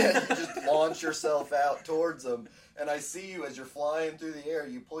cannon. Yeah, you just launch yourself out towards them. And I see you as you're flying through the air,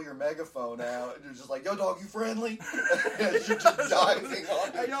 you pull your megaphone out, and you're just like, yo, dog, you friendly? As you're just diving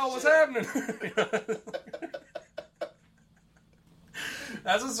on Hey, yo, what's happening?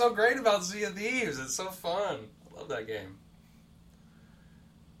 That's what's so great about Sea of Thieves. It's so fun. I love that game.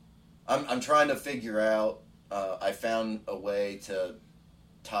 I'm trying to figure out, I found a way to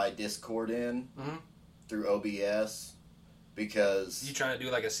tie Discord in through OBS, because... You trying to do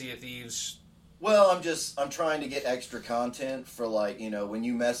like a Sea of Thieves... Well, I'm trying to get extra content for, like, when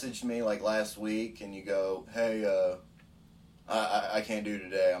you messaged me, like, last week, and you go, hey, I can't do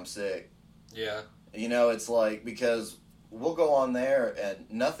today, I'm sick. Yeah. It's like, because we'll go on there, and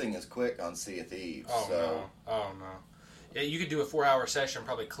nothing is quick on Sea of Thieves. Oh, no. Yeah, you could do a 4-hour session,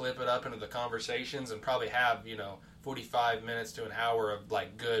 probably clip it up into the conversations, and probably have, 45 minutes to an hour of,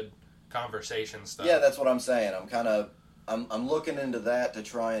 like, good conversation stuff. Yeah, that's what I'm saying. I'm looking into that to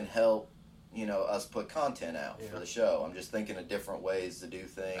try and help, us put content out for the show. I'm just thinking of different ways to do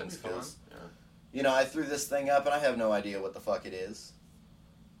things. Because, I threw this thing up and I have no idea what the fuck it is.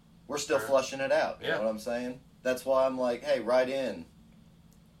 We're still flushing it out. You know what I'm saying? That's why I'm like, hey, write in.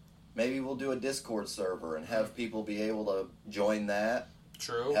 Maybe we'll do a Discord server and have people be able to join that.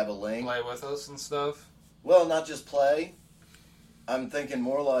 True. Have a link. Play with us and stuff. Well, not just play. I'm thinking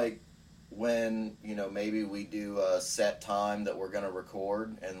more like when, maybe we do a set time that we're going to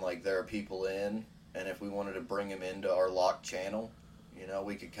record and, like, there are people in, and if we wanted to bring them into our locked channel,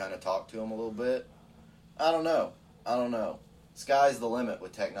 we could kind of talk to them a little bit. I don't know. Sky's the limit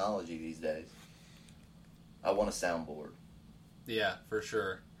with technology these days. I want a soundboard. Yeah, for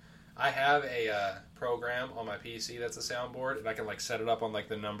sure. I have a program on my PC that's a soundboard, and I can, like, set it up on, like,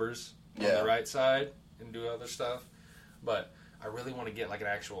 the numbers on the right side and do other stuff. But I really want to get, like, an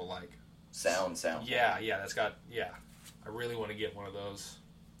actual, like... Sound. Yeah, that's got... Yeah. I really want to get one of those.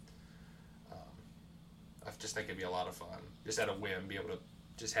 I just think it'd be a lot of fun. Just at a whim, be able to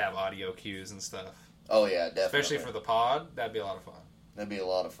just have audio cues and stuff. Oh, yeah, definitely. Especially for the pod, that'd be a lot of fun. That'd be a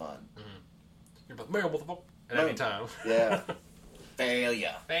lot of fun. You're like, "Mail, motherfucker," at any time. Yeah.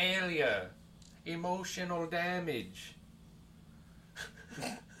 Failure. Emotional damage.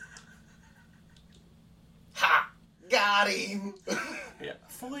 Ha! Got him. Yeah.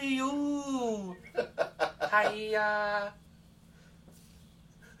 For you. Hiya.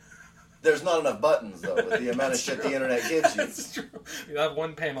 There's not enough buttons though with the amount of shit the internet gives you. That's true. You have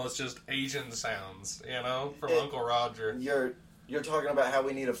one panel that's just Asian sounds, you know, from Uncle Roger. You're talking about how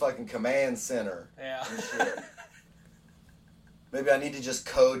we need a fucking command center. Yeah. And shit. Maybe I need to just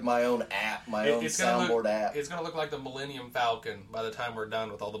code my own app, my own soundboard app. It's gonna look like the Millennium Falcon by the time we're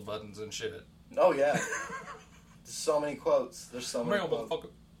done with all the buttons and shit. Oh yeah. There's so many quotes. There's so many quotes. Motherfucker.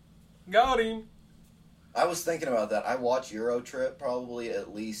 Got him. I was thinking about that. I watch Eurotrip probably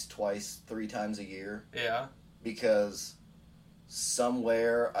at least 2-3 times a year. Yeah. Because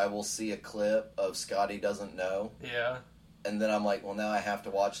somewhere I will see a clip of Scotty Doesn't Know. Yeah. And then I'm like, well, now I have to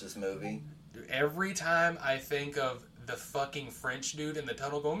watch this movie. Dude, every time I think of the fucking French dude in the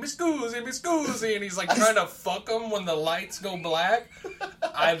tunnel going, Miss Goosey, and he's like trying to fuck him when the lights go black,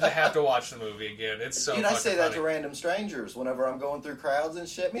 I have to watch the movie again. It's so Dude, fucking I say funny. that to random strangers whenever I'm going through crowds and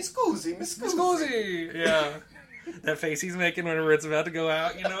shit. Miss Goosey. Miss Goosey! Yeah. That face he's making whenever it's about to go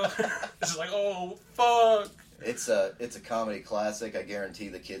out, you know? It's just like, oh, fuck! It's a comedy classic. I guarantee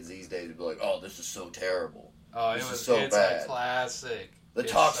the kids these days would be like, oh, this is so terrible. Oh, it's a classic. The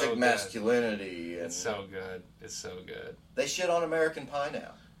It's toxic so masculinity. And it's so good. It's so good. they shit on American Pie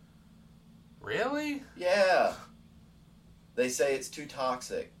now. Really? Yeah. They say it's too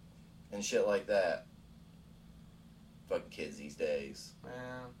toxic and shit like that. Fucking kids these days. Man,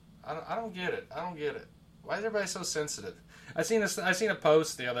 I don't get it. I don't get it. Why is everybody so sensitive? I seen a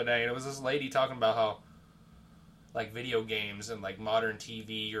post the other day, and it was this lady talking about how, like, video games and, like, modern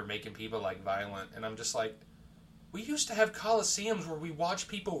TV are making people, like, violent. And I'm just like, we used to have coliseums where we watch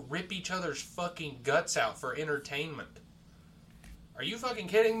people rip each other's fucking guts out for entertainment. Are you fucking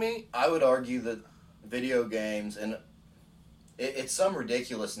kidding me? I would argue that video games, and it's some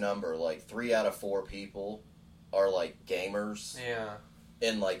ridiculous number, like 3 out of 4 people are, like, gamers. Yeah.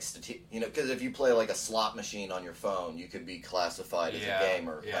 And like, because if you play like a slot machine on your phone, you could be classified as a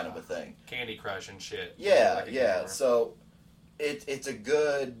gamer, kind of a thing. Candy Crush and shit. Yeah, like yeah. So it's a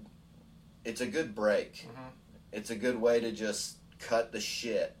good break. Mm-hmm. It's a good way to just cut the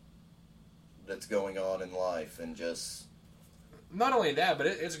shit that's going on in life and just. Not only that, but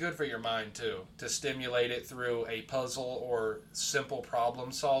it's good for your mind too, to stimulate it through a puzzle or simple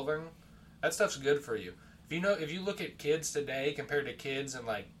problem solving. That stuff's good for you. If you look at kids today compared to kids in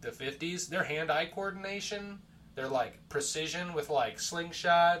like the 50s, their hand-eye coordination, their like precision with like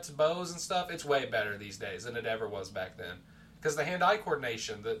slingshots, bows and stuff, it's way better these days than it ever was back then. Because the hand-eye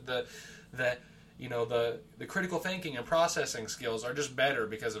coordination, the critical thinking and processing skills are just better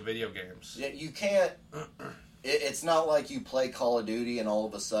because of video games. Yeah, you can't. It's not like you play Call of Duty and all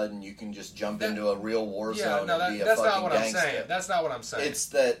of a sudden you can just jump into a real war zone and be a fucking gangster. That's not what I'm saying. It's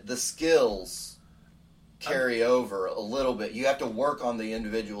that the skills carry over a little bit. You have to work on the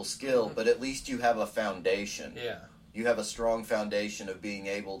individual skill, but at least you have a foundation. Yeah. You have a strong foundation of being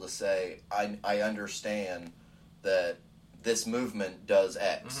able to say, I understand that this movement does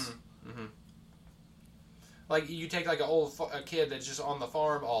X. Mm-hmm. Mm-hmm. Like, you take like a kid that's just on the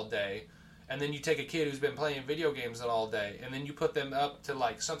farm all day, and then you take a kid who's been playing video games all day, and then you put them up to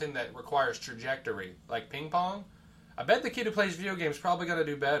like something that requires trajectory, like ping pong. I bet the kid who plays video games is probably going to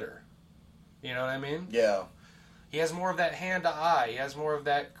do better. You know what I mean? Yeah. He has more of that hand-to-eye. He has more of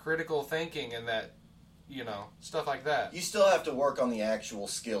that critical thinking and that, stuff like that. You still have to work on the actual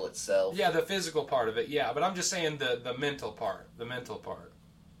skill itself. Yeah, the physical part of it, yeah. But I'm just saying the mental part. The mental part.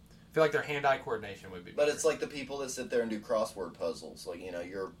 I feel like their hand-eye coordination would be better. But it's like the people that sit there and do crossword puzzles. Like,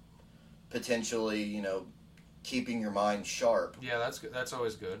 you're potentially, keeping your mind sharp. Yeah, that's good. That's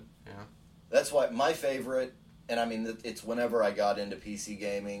always good, yeah. That's why my favorite... And I mean, it's whenever I got into PC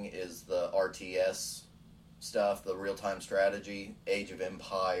gaming is the RTS stuff, the real-time strategy, Age of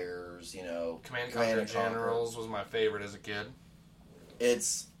Empires, Command & Conquer Generals was my favorite as a kid.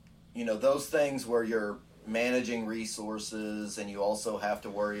 It's, those things where you're managing resources and you also have to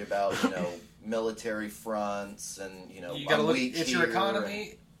worry about, military fronts and, you gotta look, it's your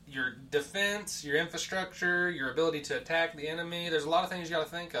economy, your defense, your infrastructure, your ability to attack the enemy. There's a lot of things you got to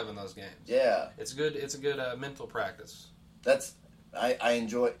think of in those games. Yeah, it's good. It's a good mental practice. I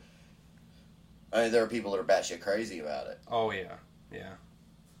enjoy. I mean, there are people that are batshit crazy about it. Oh yeah, yeah.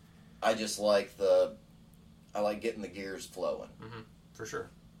 I just like I like getting the gears flowing. Mm-hmm. For sure.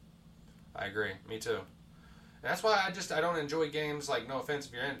 I agree. Me too. And that's why I don't enjoy games like, no offense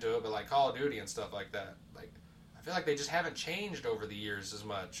if you're into it, but like Call of Duty and stuff like that. Like, I feel like they just haven't changed over the years as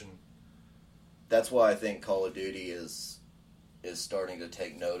much, and that's why I think Call of Duty is starting to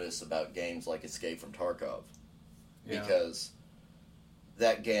take notice about games like Escape from Tarkov, because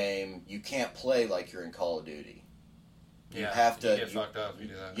that game you can't play like you're in Call of Duty. You have to you get fucked up if you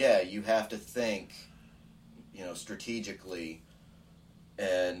do that. Yeah, you have to think, strategically,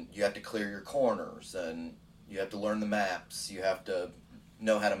 and you have to clear your corners, and you have to learn the maps. You have to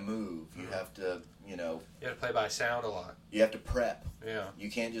know how to move. You have to, You have to play by sound a lot. You have to prep. Yeah.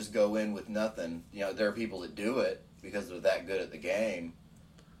 You can't just go in with nothing. There are people that do it because they're that good at the game,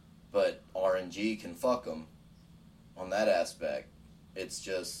 but RNG can fuck them on that aspect. It's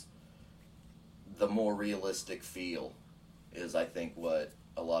just the more realistic feel is, I think, what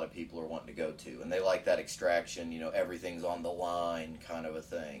a lot of people are wanting to go to. And they like that extraction, everything's on the line kind of a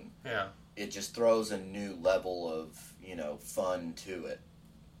thing. Yeah. It just throws a new level of, fun to it.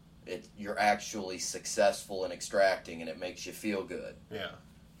 You're actually successful in extracting, and it makes you feel good. Yeah.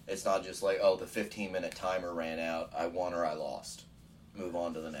 It's not just like, oh, the 15-minute timer ran out, I won or I lost. Move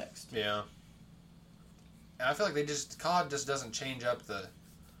on to the next. Yeah. And I feel like COD just doesn't change up the...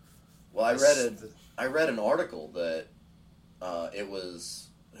 Well, I read an article that it was...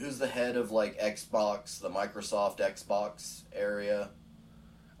 Who's the head of, Xbox, the Microsoft Xbox area?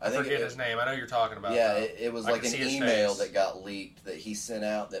 I forget his name. I know you're talking about. Yeah, it was like an email that got leaked that he sent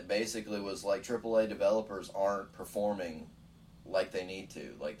out that basically was like AAA developers aren't performing like they need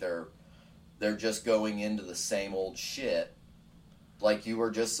to. Like they're just going into the same old shit, like you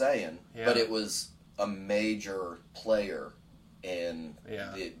were just saying. Yeah. But it was a major player in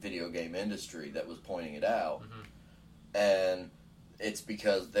the video game industry that was pointing it out, and it's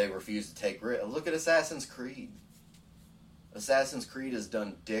because they refuse to take risks. Look at Assassin's Creed. Assassin's Creed has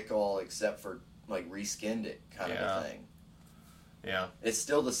done dick all except for, reskinned it kind of a thing. Yeah. It's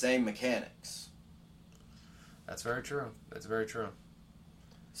still the same mechanics. That's very true. That's very true.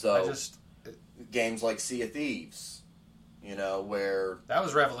 So, games like Sea of Thieves, where... That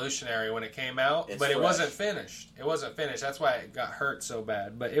was revolutionary when it came out, but it wasn't finished. It wasn't finished. That's why it got hurt so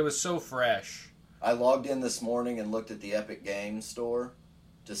bad. But it was so fresh. I logged in this morning and looked at the Epic Games store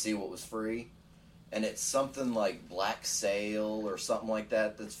to see what was free. And it's something like Black Sail or something like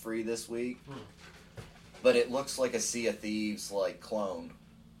that that's free this week. But it looks like a Sea of Thieves clone.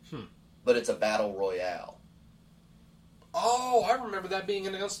 But it's a battle royale. Oh, I remember that being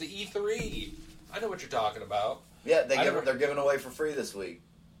announced at E3. I know what you're talking about. Yeah, they're giving away for free this week.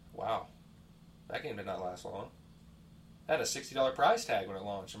 Wow. That game did not last long. That had a $60 price tag when it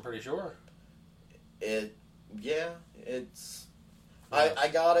launched, I'm pretty sure. It's... I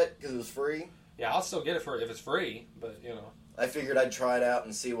got it because it was free. Yeah, I'll still get it if it's free, but, I figured I'd try it out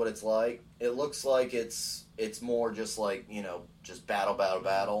and see what it's like. It looks like it's more just just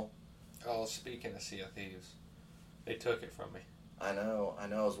battle. Oh, speaking of Sea of Thieves, they took it from me. I know. I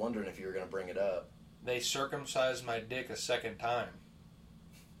was wondering if you were going to bring it up. They circumcised my dick a second time.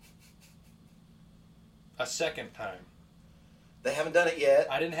 A second time. They haven't done it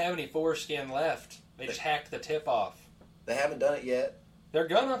yet. I didn't have any foreskin left. They just hacked the tip off. They haven't done it yet. They're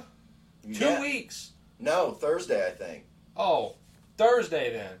gonna. 2 weeks. No, Thursday, I think. Oh,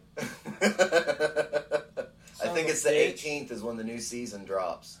 Thursday then. I think it's the 18th is when the new season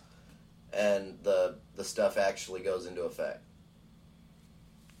drops. And the stuff actually goes into effect.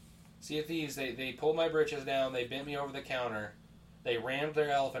 Sea of Thieves, they pulled my britches down, they bent me over the counter, they rammed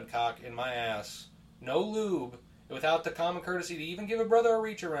their elephant cock in my ass, no lube, without the common courtesy to even give a brother a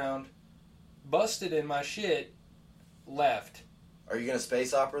reach around, busted in my shit, left. Are you going to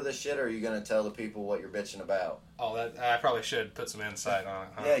space opera this shit, or are you going to tell the people what you're bitching about? Oh, I probably should put some insight on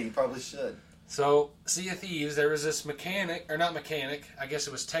it, huh? Yeah, you probably should. So, Sea of Thieves, there was this I guess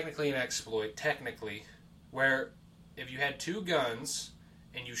it was technically an exploit, where if you had 2 guns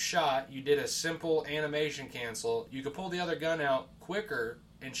and you shot, you did a simple animation cancel, you could pull the other gun out quicker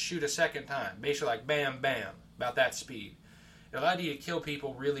and shoot a second time. Basically like bam, bam, about that speed. It allowed you to kill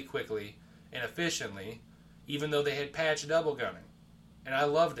people really quickly and efficiently, even though they had patched double gunning. And I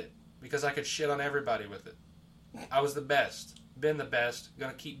loved it, because I could shit on everybody with it. I was the best. Been the best.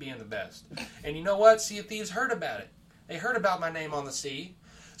 Gonna keep being the best. And you know what? Sea of Thieves heard about it. They heard about my name on the sea,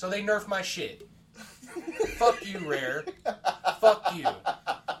 so they nerfed my shit. Fuck you, Rare. Fuck you.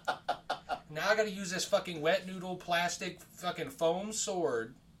 Now I gotta use this fucking wet noodle plastic fucking foam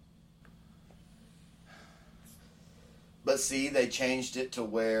sword. But see, they changed it to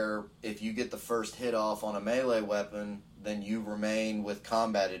where if you get the first hit off on a melee weapon, then you remain with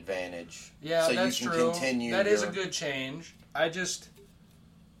combat advantage. Yeah, so that's you can true. Continue that is a good change. I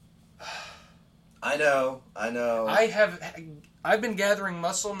know. I've been gathering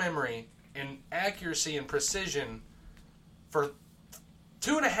muscle memory and accuracy and precision for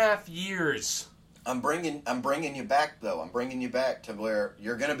 2.5 years. I'm bringing you back, though. I'm bringing you back to where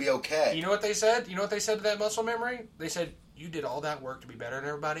you're going to be okay. You know what they said? You know what they said to that muscle memory? They said, you did all that work to be better than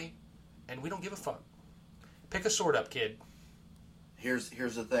everybody, and we don't give a fuck. Pick a sword up, kid. Here's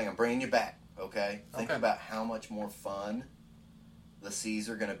the thing. I'm bringing you back, okay? Think about how much more fun the seas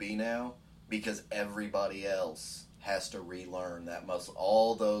are going to be now because everybody else has to relearn that muscle.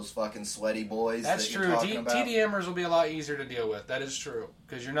 All those fucking sweaty boys That's that true. you're talking about. TDMers will be a lot easier to deal with. That is true.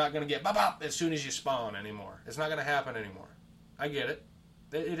 Because you're not going to get bop as soon as you spawn anymore. It's not going to happen anymore. I get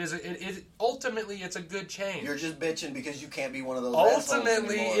it. Ultimately, it's a good change. You're just bitching because you can't be one of those assholes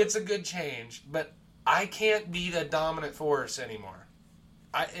Ultimately, anymore. it's a good change. But I can't be the dominant force anymore.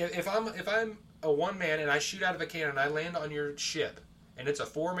 If I'm a one-man and I shoot out of a cannon and I land on your ship and it's a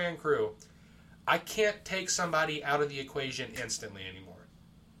 4-man crew, I can't take somebody out of the equation instantly anymore.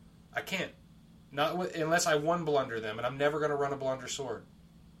 I can't. Unless I one blunder them, and I'm never going to run a blunder sword.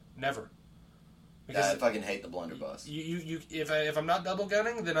 Never. Because I fucking hate the blunderbuss. If I'm not double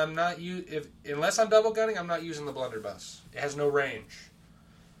gunning, then I'm not unless I'm double gunning, I'm not using the blunderbuss. It has no range.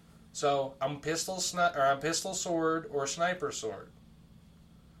 So I'm pistol sword or sniper sword.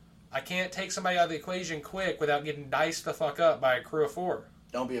 I can't take somebody out of the equation quick without getting diced the fuck up by a crew of 4.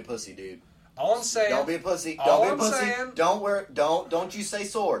 Don't be a pussy, dude. All I'm saying. Don't be a pussy. All Don't be a I'm pussy. saying, Don't you say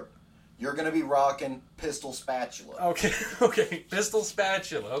sword. You're gonna be rocking pistol spatula. Okay. Pistol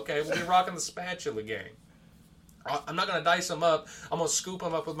spatula. Okay, we'll be rocking the spatula gang. I'm not gonna dice them up. I'm gonna scoop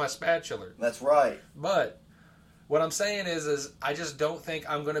them up with my spatula. That's right. But what I'm saying is I just don't think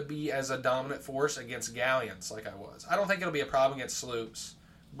I'm gonna be as a dominant force against galleons like I was. I don't think it'll be a problem against sloops.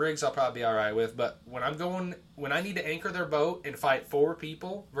 Brigs I'll probably be alright with, but when I need to anchor their boat and fight 4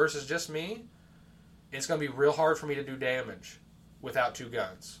 people versus just me, it's going to be real hard for me to do damage without 2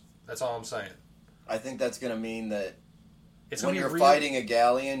 guns. That's all I'm saying. I think that's going to mean that when you're fighting a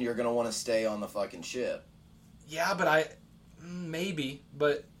galleon, you're going to want to stay on the fucking ship. Yeah, but maybe,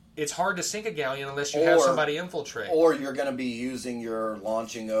 but it's hard to sink a galleon unless you have somebody infiltrate. Or you're going to be using your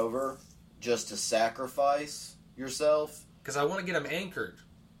launching over just to sacrifice yourself. Because I want to get them anchored.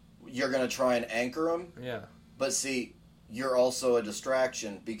 You're going to try and anchor them. Yeah. But see, you're also a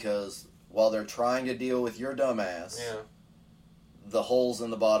distraction because while they're trying to deal with your dumbass, the holes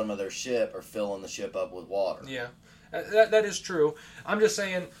in the bottom of their ship are filling the ship up with water. Yeah. That is true. I'm just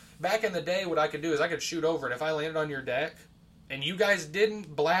saying, back in the day, what I could do is I could shoot over, and if I landed on your deck, and you guys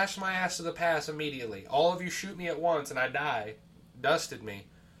didn't blast my ass to the pass immediately, all of you shoot me at once, and I die, dusted me,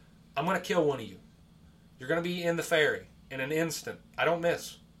 I'm going to kill one of you. You're going to be in the ferry in an instant. I don't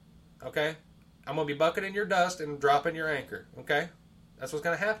miss. Okay? I'm going to be bucketing your dust and dropping your anchor. Okay? That's what's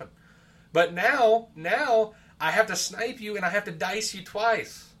going to happen. But now, I have to snipe you and I have to dice you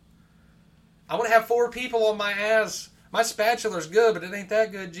twice. I want to have 4 people on my ass. My spatula's good, but it ain't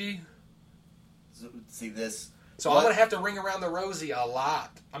that good, G. See this? So I'm going to have to ring around the rosy a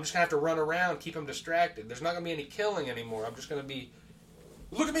lot. I'm just going to have to run around, keep them distracted. There's not going to be any killing anymore. I'm just going to be,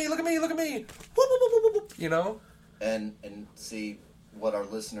 look at me, look at me, look at me. Whoop, whoop, whoop, whoop, whoop. You know? And see, what our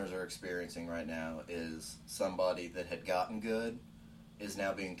listeners are experiencing right now is somebody that had gotten good is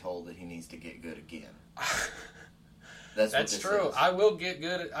now being told that he needs to get good again. That's true. Is. I will get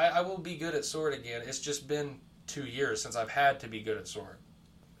good. I will be good at sword again. It's just been 2 years since I've had to be good at sword.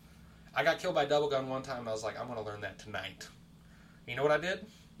 I got killed by double gun one time, and I was like, I'm going to learn that tonight. You know what I did?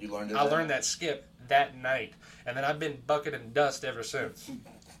 You learned it. I learned that skip that night, and then I've been bucketing dust ever since.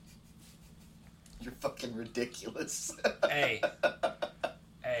 You're fucking ridiculous. Hey,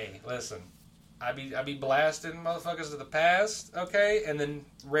 listen. I be blasting motherfuckers to the past, okay? And then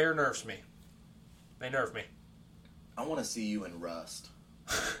Rare nerfs me. They nerf me. I want to see you in Rust.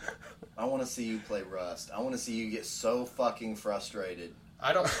 I want to see you play Rust. I want to see you get so fucking frustrated.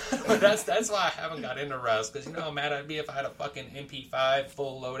 I don't. That's why I haven't got into Rust, because you know how mad I'd be if I had a fucking MP5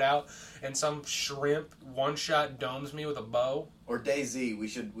 full loadout and some shrimp one-shot domes me with a bow. Or DayZ. We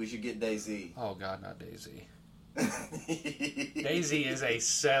should get DayZ. Oh God, not DayZ. DayZ is a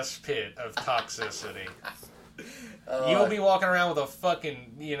cesspit of toxicity. You'll be walking around with a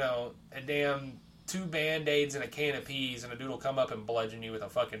fucking, a damn 2 Band-Aids and a can of peas, and a dude will come up and bludgeon you with a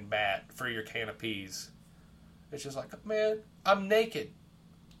fucking bat for your can of peas. It's just like, man, I'm naked.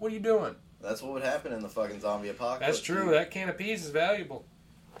 What are you doing? That's what would happen in the fucking zombie apocalypse. That's true. Dude. That can of peas is valuable.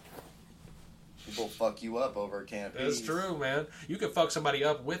 People fuck you up over a can of peas. That's true, man. You could fuck somebody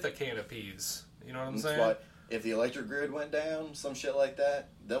up with a can of peas. You know what I'm saying? Why, if the electric grid went down, some shit like that,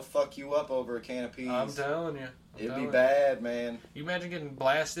 they'll fuck you up over a can of peas. I'm telling you. It'd be bad, man. You imagine getting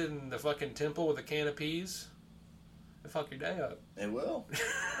blasted in the fucking temple with a can of peas? It'll fuck your day up. It will.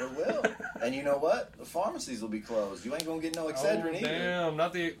 It will. And you know what? The pharmacies will be closed. You ain't gonna get no Excedrin either. Damn,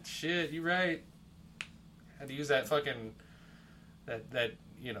 not the shit. You right. Had to use that fucking that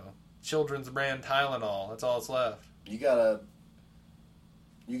children's brand Tylenol. That's all that's left. You gotta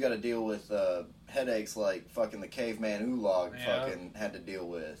You got to deal with headaches like fucking the caveman Oolog fucking had to deal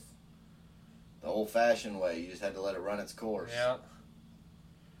with. The old-fashioned way, you just had to let it run its course. Yeah.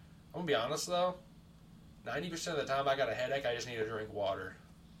 I'm gonna be honest though. 90% of the time I got a headache, I just need to drink water.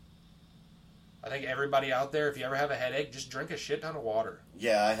 I think everybody out there, if you ever have a headache, just drink a shit ton of water.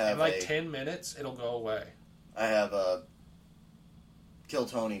 Yeah, I have. In like 10 minutes, it'll go away. I have Kill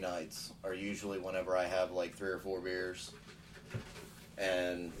Tony nights are usually whenever I have like 3 or 4 beers,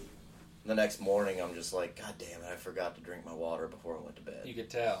 and the next morning I'm just like, God damn it, I forgot to drink my water before I went to bed. You could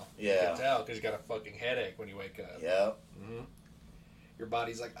tell. Yeah. You could tell because you got a fucking headache when you wake up. Yeah. Mm-hmm. Your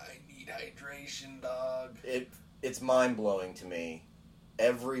body's like, I need hydration, dog. It's mind-blowing to me.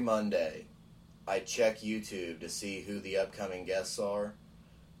 Every Monday, I check YouTube to see who the upcoming guests are,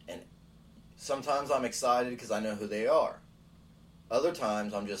 and sometimes I'm excited because I know who they are. Other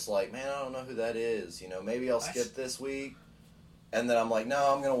times I'm just like, man, I don't know who that is. You know, maybe I'll skip this week. And then I'm like,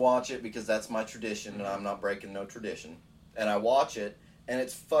 no, I'm going to watch it because that's my tradition, and I'm not breaking no tradition. And I watch it, and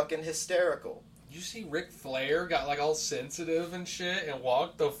it's fucking hysterical. You see Ric Flair got like all sensitive and shit and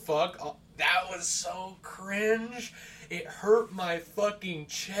walked the fuck off. That was so cringe. It hurt my fucking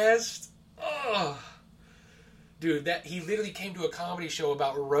chest. Ugh. Dude, he literally came to a comedy show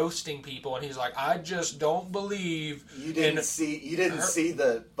about roasting people, and he's like, I just don't believe. You didn't see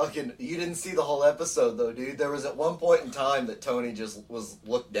the whole episode though, dude. There was at one point in time that Tony just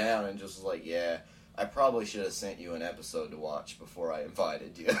looked down and just was like, yeah, I probably should have sent you an episode to watch before I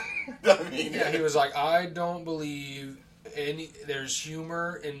invited you. I mean, yeah, he was like, I don't believe there's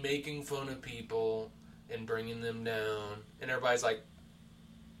humor in making fun of people and bringing them down, and everybody's like,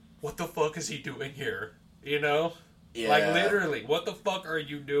 what the fuck is he doing here? You know? Yeah. Like, literally, what the fuck are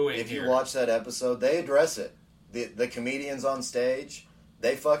you doing If here? you watch that episode, they address it. The comedians on stage,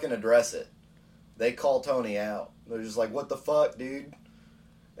 they fucking address it. They call Tony out. They're just like, what the fuck, dude?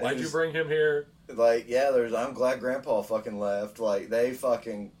 Why'd you bring him here? Like, yeah, I'm glad Grandpa fucking left. Like, they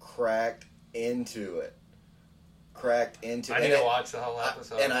fucking cracked into it. I need to watch the whole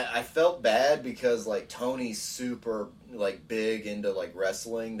episode. And I felt bad because, like, Tony's super, like, big into, like,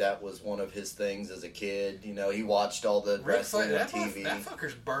 wrestling. That was one of his things as a kid. You know, he watched all the wrestling on TV. That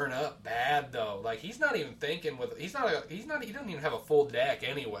fucker's burn up bad, though. Like, he's not even thinking he doesn't even have a full deck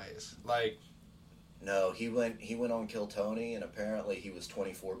anyways. Like, no, he went on Kill Tony, and apparently he was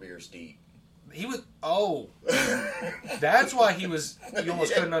 24 beers deep. He was, that's why you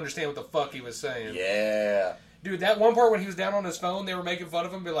almost couldn't understand what the fuck he was saying. Yeah. Dude, that one part when he was down on his phone, they were making fun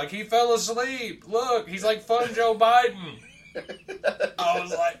of him, be like, he fell asleep. Look, he's like fun Joe Biden. I was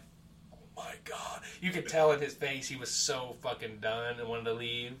like, oh my God. You could tell in his face he was so fucking done and wanted to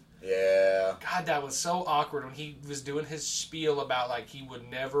leave. Yeah. God, that was so awkward when he was doing his spiel about, like, he would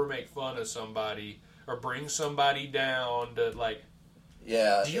never make fun of somebody or bring somebody down to, like...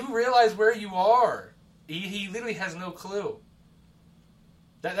 Yeah. Do you realize where you are? He literally has no clue.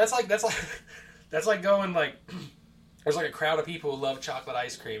 That's like going, like, there's like a crowd of people who love chocolate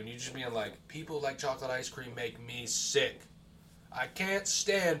ice cream, and you just being like, people who like chocolate ice cream make me sick. I can't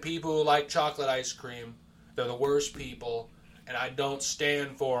stand people who like chocolate ice cream. They're the worst people, and I don't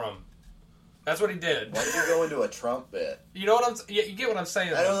stand for them. That's what he did. Why did you go into a Trump bit? You know what you get what I'm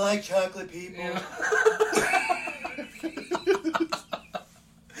saying? I don't like chocolate people. Yeah.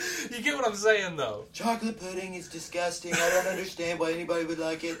 You get what I'm saying, though. Chocolate pudding is disgusting. I don't understand why anybody would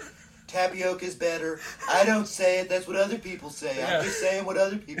like it. Tapioca is better. I don't say it. That's what other people say. Yeah. I'm just saying what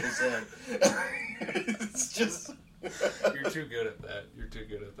other people say. It's just... You're too good at that. You're too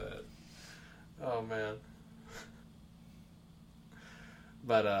good at that. Oh, man.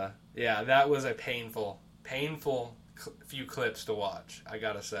 But, yeah, that was a painful few clips to watch, I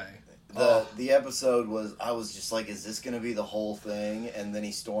gotta say. The episode was, I was just like, is this going to be the whole thing? And then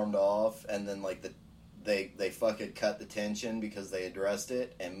he stormed off, and then, like, they fucking cut the tension because they addressed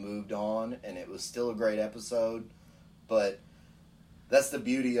it and moved on, and it was still a great episode. But that's the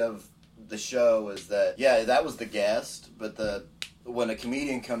beauty of the show, is that, yeah, that was the guest, but when a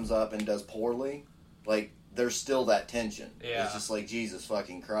comedian comes up and does poorly, like, there's still that tension. Yeah. It's just like, Jesus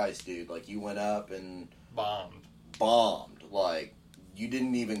fucking Christ, dude. Like, you went up and... Bombed. Like, you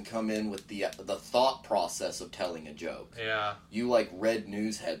didn't even come in with the thought process of telling a joke. Yeah. You, like, read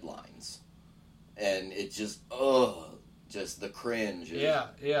news headlines. And it just, just the cringe.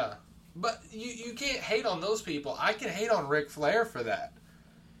 Yeah. But you can't hate on those people. I can hate on Ric Flair for that.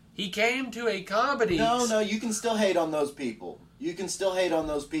 He came to a comedy... No, you can still hate on those people. You can still hate on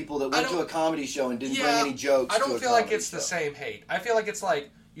those people that went to a comedy show and didn't bring any jokes. I don't feel like it's show. the same hate. I feel like it's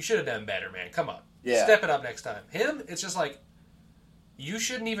like, you should have done better, man. Come on. Yeah. Step it up next time. Him, it's just like, you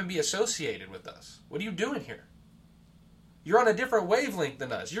shouldn't even be associated with us. What are you doing here? You're on a different wavelength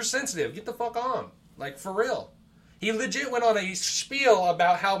than us. You're sensitive. Get the fuck on. Like, for real. He legit went on a spiel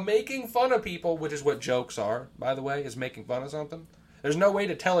about how making fun of people, which is what jokes are, by the way, is making fun of something. There's no way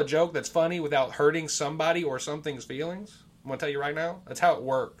to tell a joke that's funny without hurting somebody or something's feelings. I'm going to tell you right now. That's how it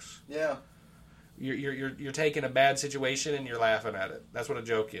works. Yeah. You're taking a bad situation and you're laughing at it. That's what a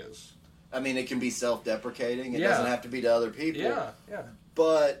joke is. I mean, it can be self-deprecating. It doesn't have to be to other people. Yeah.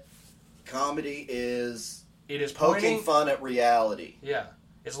 But comedy is... It is poking fun at reality. Yeah.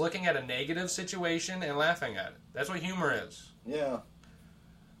 It's looking at a negative situation and laughing at it. That's what humor is. Yeah.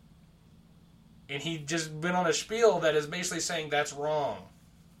 And he just went on a spiel that is basically saying that's wrong.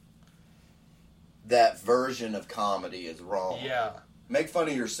 That version of comedy is wrong. Yeah. Make fun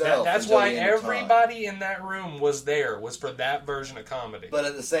of yourself. That's why everybody in that room was for that version of comedy. But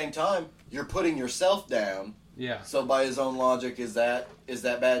at the same time, you're putting yourself down. Yeah. So by his own logic, is that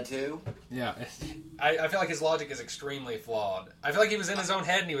bad too? Yeah. I feel like his logic is extremely flawed. I feel like he was in his own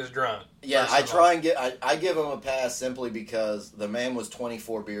head and he was drunk. Yeah, I give him a pass simply because the man was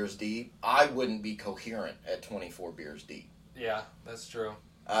 24 beers deep. I wouldn't be coherent at 24 beers deep. Yeah, that's true.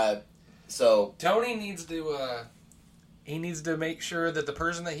 So Tony needs to make sure that the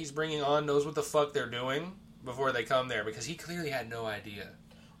person that he's bringing on knows what the fuck they're doing before they come there, because he clearly had no idea.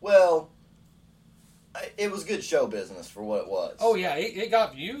 Well, it was good show business for what it was. Oh yeah, it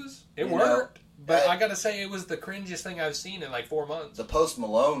got views. It worked. But I gotta say, it was the cringiest thing I've seen in like 4 months. The Post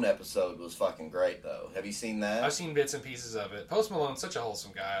Malone episode was fucking great, though. Have you seen that? I've seen bits and pieces of it. Post Malone's such a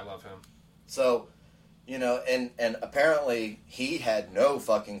wholesome guy. I love him. So, and apparently he had no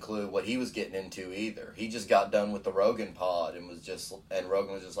fucking clue what he was getting into either. He just got done with the Rogan pod and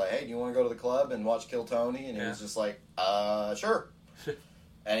Rogan was just like, hey, do you want to go to the club and watch Kill Tony? And he was just like, sure.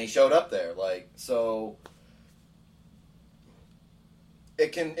 And he showed up there, so...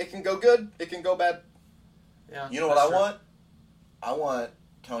 It can go good. It can go bad. Yeah. You know what I want? I want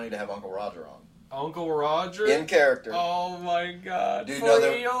Tony to have Uncle Roger on. Uncle Roger in character. Oh my god, dude!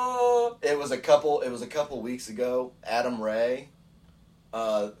 No, it was a couple weeks ago. Adam Ray,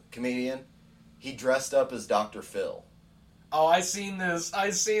 comedian, he dressed up as Dr. Phil. Oh, I seen this.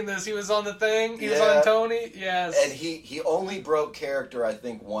 He was on the thing. He was on Tony. Yes. And he only broke character, I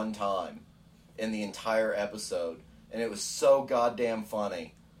think, one time in the entire episode. And it was so goddamn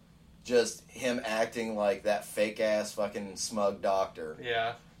funny. Just him acting like that fake-ass fucking smug doctor.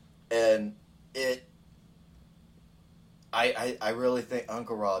 Yeah. And I really think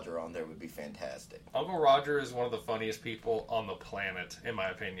Uncle Roger on there would be fantastic. Uncle Roger is one of the funniest people on the planet, in my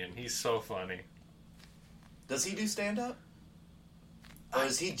opinion. He's so funny. Does he do stand-up? Or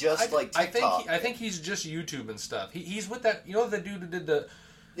is he just TikTok? I think he's just YouTube and stuff. He's with that, the dude who did the...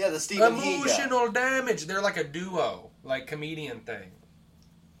 Yeah, the Stephen Emotional Damage. They're like a duo, comedian thing.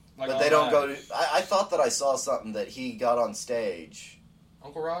 But they don't go to... I thought that I saw something that he got on stage.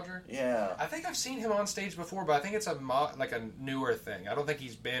 Uncle Roger? Yeah. I think I've seen him on stage before, but I think it's a newer thing. I don't think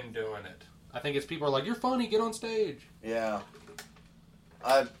he's been doing it. I think it's people are like, you're funny, get on stage. Yeah.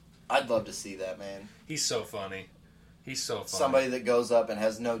 I'd love to see that, man. He's so funny. He's so funny. Somebody that goes up and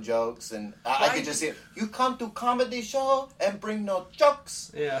has no jokes, and I could just see it. You come to comedy show and bring no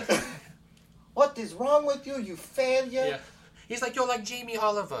jokes. Yeah. What is wrong with you, you failure? Yeah. He's like, you're like Jamie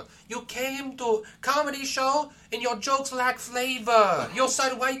Oliver. You came to comedy show and your jokes lack flavor. You're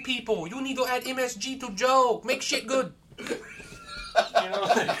side white people. You need to add MSG to joke. Make shit good.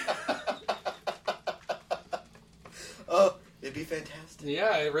 Oh, it'd be fantastic.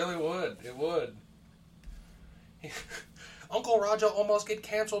 Yeah, it really would. It would. Uncle Roger almost get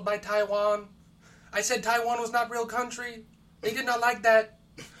canceled by Taiwan. I said Taiwan was not real country. They did not like that.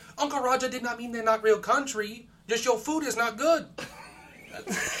 Uncle Roger did not mean they're not real country. Just your food is not good.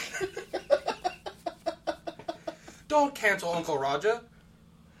 Don't cancel Uncle Roger.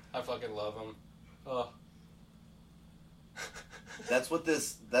 I fucking love him. Oh. That's what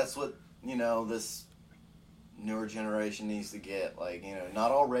this newer generation needs to get.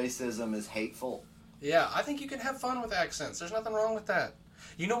 Not all racism is hateful. Yeah, I think you can have fun with accents. There's nothing wrong with that.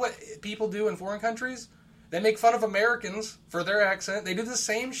 You know what people do in foreign countries? They make fun of Americans for their accent. They do the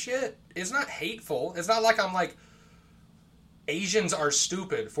same shit. It's not hateful. It's not like I'm like, Asians are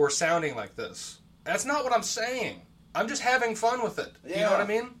stupid for sounding like this. That's not what I'm saying. I'm just having fun with it. Yeah. You know what I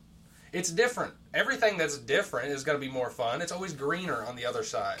mean? It's different. Everything that's different is going to be more fun. It's always greener on the other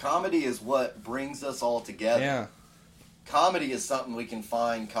side. Comedy is what brings us all together. Yeah. Comedy is something we can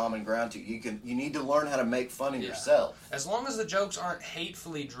find common ground to. You need to learn how to make fun of yourself. As long as the jokes aren't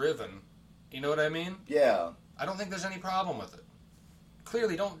hatefully driven, you know what I mean? Yeah. I don't think there's any problem with it.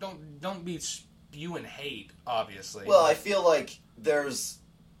 Clearly, don't be spewing hate, obviously. Well, I feel like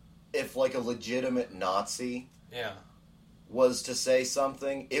if a legitimate Nazi was to say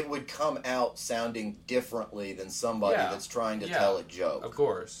something, it would come out sounding differently than somebody that's trying to tell a joke. Of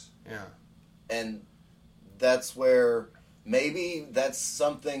course, yeah. And that's where maybe that's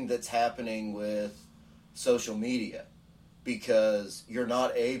something that's happening with social media, because you're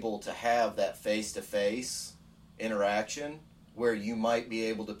not able to have that face-to-face interaction where you might be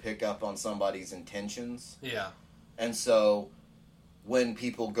able to pick up on somebody's intentions. Yeah. And so when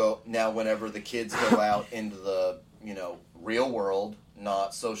people whenever the kids go out into the, real world,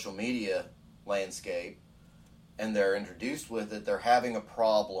 not social media landscape, and they're introduced with it, they're having a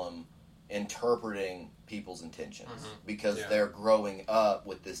problem interpreting people's intentions because they're growing up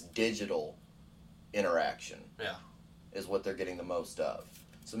with this digital interaction. Yeah. Is what they're getting the most of.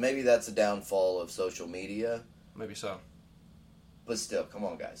 So maybe that's a downfall of social media. Maybe so. But still, come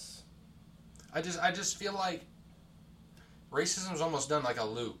on, guys. I just feel like racism was almost done like a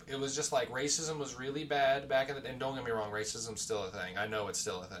loop. It was just like racism was really bad back in the... And don't get me wrong, racism's still a thing. I know it's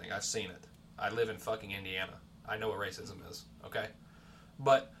still a thing. I've seen it. I live in fucking Indiana. I know what racism is, okay?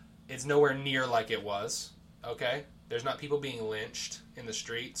 But it's nowhere near like it was, okay? There's not people being lynched in the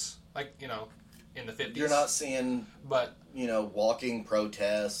streets, like, in the 50s. You're not seeing, walking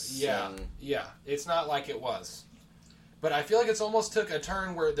protests. Yeah, yeah. It's not like it was. But I feel like it's almost took a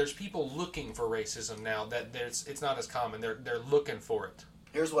turn where there's people looking for racism now that it's not as common. They're looking for it.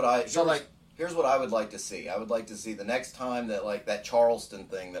 Here's what I would like to see. I would like to see the next time that that Charleston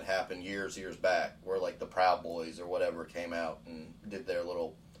thing that happened years back, where the Proud Boys or whatever came out and did their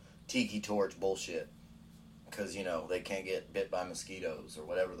little tiki torch bullshit because they can't get bit by mosquitoes or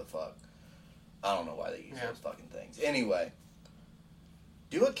whatever the fuck. I don't know why they use those fucking things. Anyway,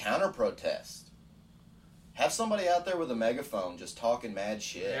 do a counter protest. Have somebody out there with a megaphone just talking mad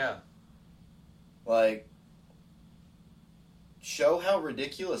shit. Yeah. Show how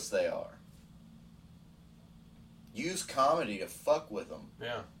ridiculous they are. Use comedy to fuck with them.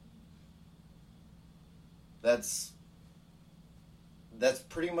 Yeah. That's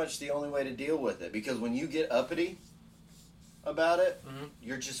pretty much the only way to deal with it. Because when you get uppity about it,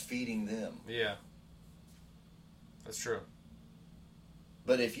 you're just feeding them. Yeah. That's true.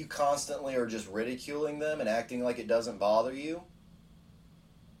 But if you constantly are just ridiculing them and acting like it doesn't bother you,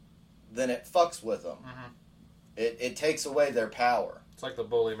 then it fucks with them. It takes away their power. It's like the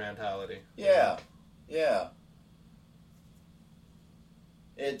bully mentality. Yeah. Yeah.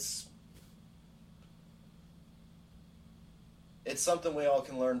 It's something we all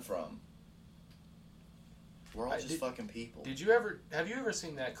can learn from. We're all just fucking people. Have you ever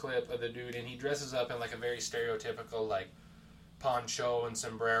seen that clip of the dude and he dresses up in a very stereotypical poncho and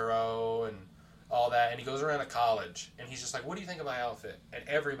sombrero and all that, and he goes around a college and he's just like, what do you think of my outfit? And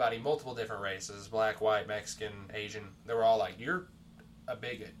everybody, multiple different races, black, white, Mexican, Asian, they were all like, you're a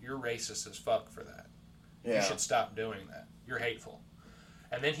bigot, you're racist as fuck for that. You should stop doing that, you're hateful.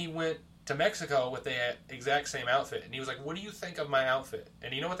 And then he went to Mexico with the exact same outfit and he was like, what do you think of my outfit?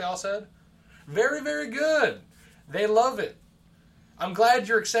 And you know what they all said? Very, very good. They love it. I'm glad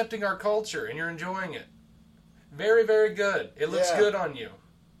you're accepting our culture and you're enjoying it. Very, very good. It looks good on you.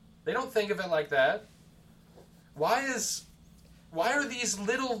 They don't think of it like that. Why are these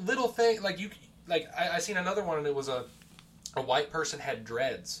little things I seen another one and it was a white person had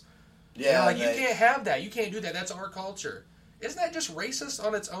dreads. Yeah. You can't have that. You can't do that. That's our culture. Isn't that just racist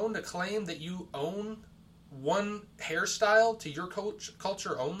on its own to claim that you own one hairstyle to your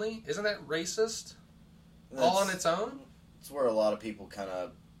culture only? Isn't that racist? All on its own? It's where a lot of people kind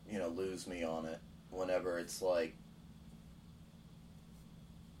of, lose me on it. Whenever it's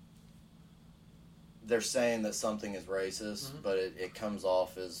they're saying that something is racist, but it comes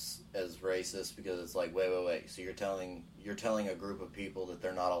off as racist because it's wait. So you're telling a group of people that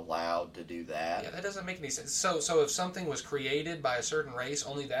they're not allowed to do that? Yeah, that doesn't make any sense. So if something was created by a certain race,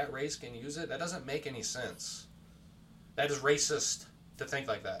 only that race can use it? That doesn't make any sense. That is racist to think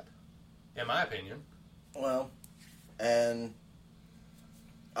like that, in my opinion. Well, and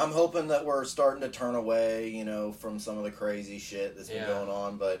I'm hoping that we're starting to turn away, from some of the crazy shit that's been going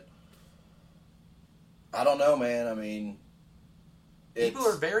on, but I don't know, man. I mean, people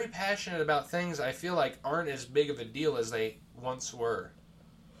are very passionate about things I feel like aren't as big of a deal as they once were.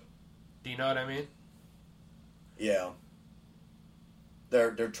 Do you know what I mean? Yeah.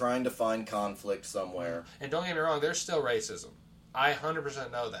 They're trying to find conflict somewhere. And don't get me wrong, there's still racism. I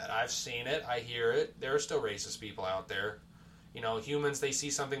 100% know that. I've seen it. I hear it. There are still racist people out there. Humans, they see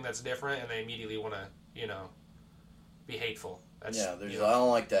something that's different and they immediately want to, be hateful. That's, I don't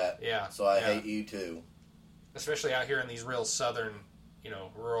like that. Yeah. So I hate you too. Especially out here in these real southern,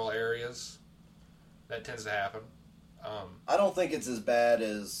 rural areas. That tends to happen. I don't think it's as bad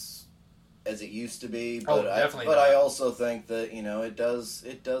as as it used to be. Oh, But definitely but not. I also think that, you know, it does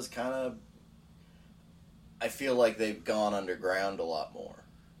kind of. I feel like they've gone underground a lot more.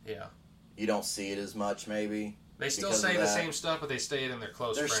 Yeah. You don't see it as much, maybe. They still because say of the that. same stuff, but they stay in their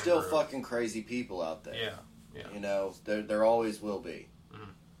close There's friend still group. fucking crazy people out there. Yeah. Yeah. You know, there always will be.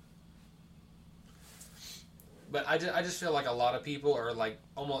 But I just feel like a lot of people are like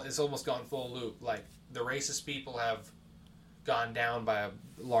it's almost gone full loop. Like the racist people have gone down by a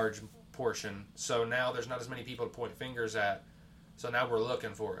large portion, so now there's not as many people to point fingers at. So now we're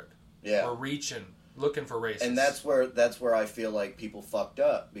looking for it. Yeah. We're reaching, looking for racists. And that's where I feel like people fucked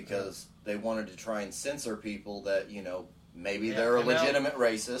up because they wanted to try and censor people that, you know, maybe they're a legitimate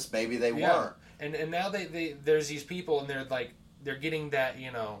racist, maybe they weren't. And now they there's these people and they're getting that,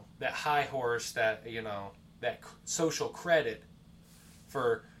 you know, that high horse, that, you know, that social credit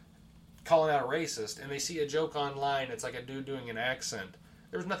for calling out a racist, and they see a joke online, it's like a dude doing an accent.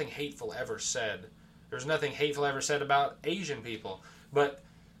 There was nothing hateful ever said. There's nothing hateful ever said about Asian people, but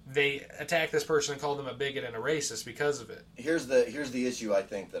they attack this person and call them a bigot and a racist because of it. Here's the issue I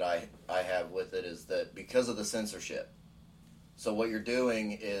think that I have with it is that because of the censorship. So what you're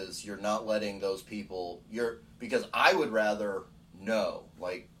doing is you're not letting those people because I would rather know,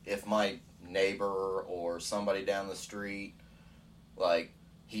 like, if my neighbor or somebody down the street, like,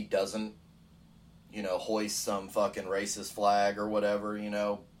 he doesn't, you know, hoist some fucking racist flag or whatever, you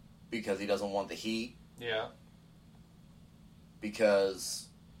know, because he doesn't want the heat. Yeah. Because,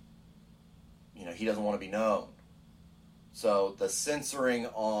 you know, he doesn't want to be known. So the censoring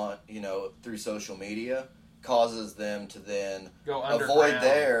on, you know, through social media causes them to then Go avoid underground.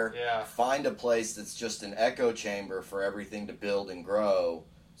 there, Yeah. find a place that's just an echo chamber for everything to build and grow.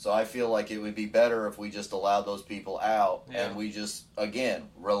 So I feel like it would be better if we just allowed those people out and we just, again,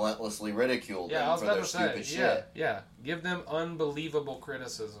 relentlessly ridicule them for their stupid shit. Yeah. Give them unbelievable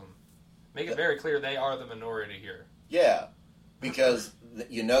criticism. Make it very clear they are the minority here. Yeah, because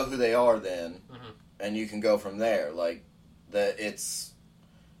you know who they are then, and you can go from there. Like, it's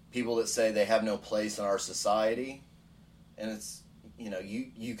people that say they have no place in our society, and it's, you know,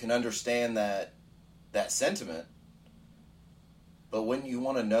 you can understand that sentiment. But when you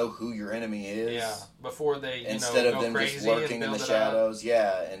want to know who your enemy is, before they, instead of go them crazy just lurking in the and build it shadows,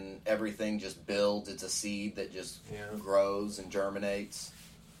 and everything just builds. It's a seed that just grows and germinates.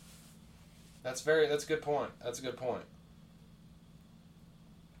 That's a good point. That's a good point.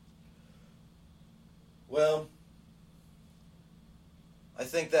 Well, I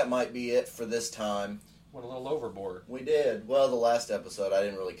think that might be it for this time. Went a little overboard. We did. Well, the last episode I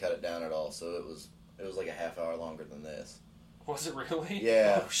didn't really cut it down at all, so it was like a half hour longer than this. Was it really?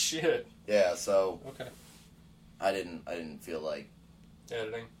 Yeah. Oh shit. Yeah, so Okay. I didn't feel like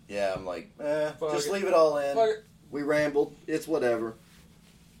Editing. Yeah, I'm like, Fuck just it. leave it all in. Fuck it. We rambled. It's whatever.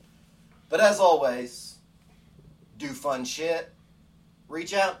 But as always, do fun shit.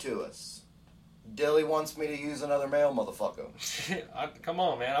 Reach out to us. Dilly wants me to use another male motherfucker. Come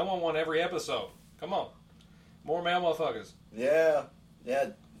on, man. I want one every episode. Come on. More male motherfuckers. Yeah.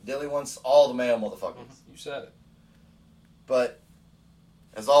 Dilly wants all the male motherfuckers. You said it. But,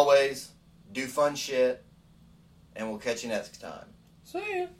 as always, do fun shit. And we'll catch you next time. See ya.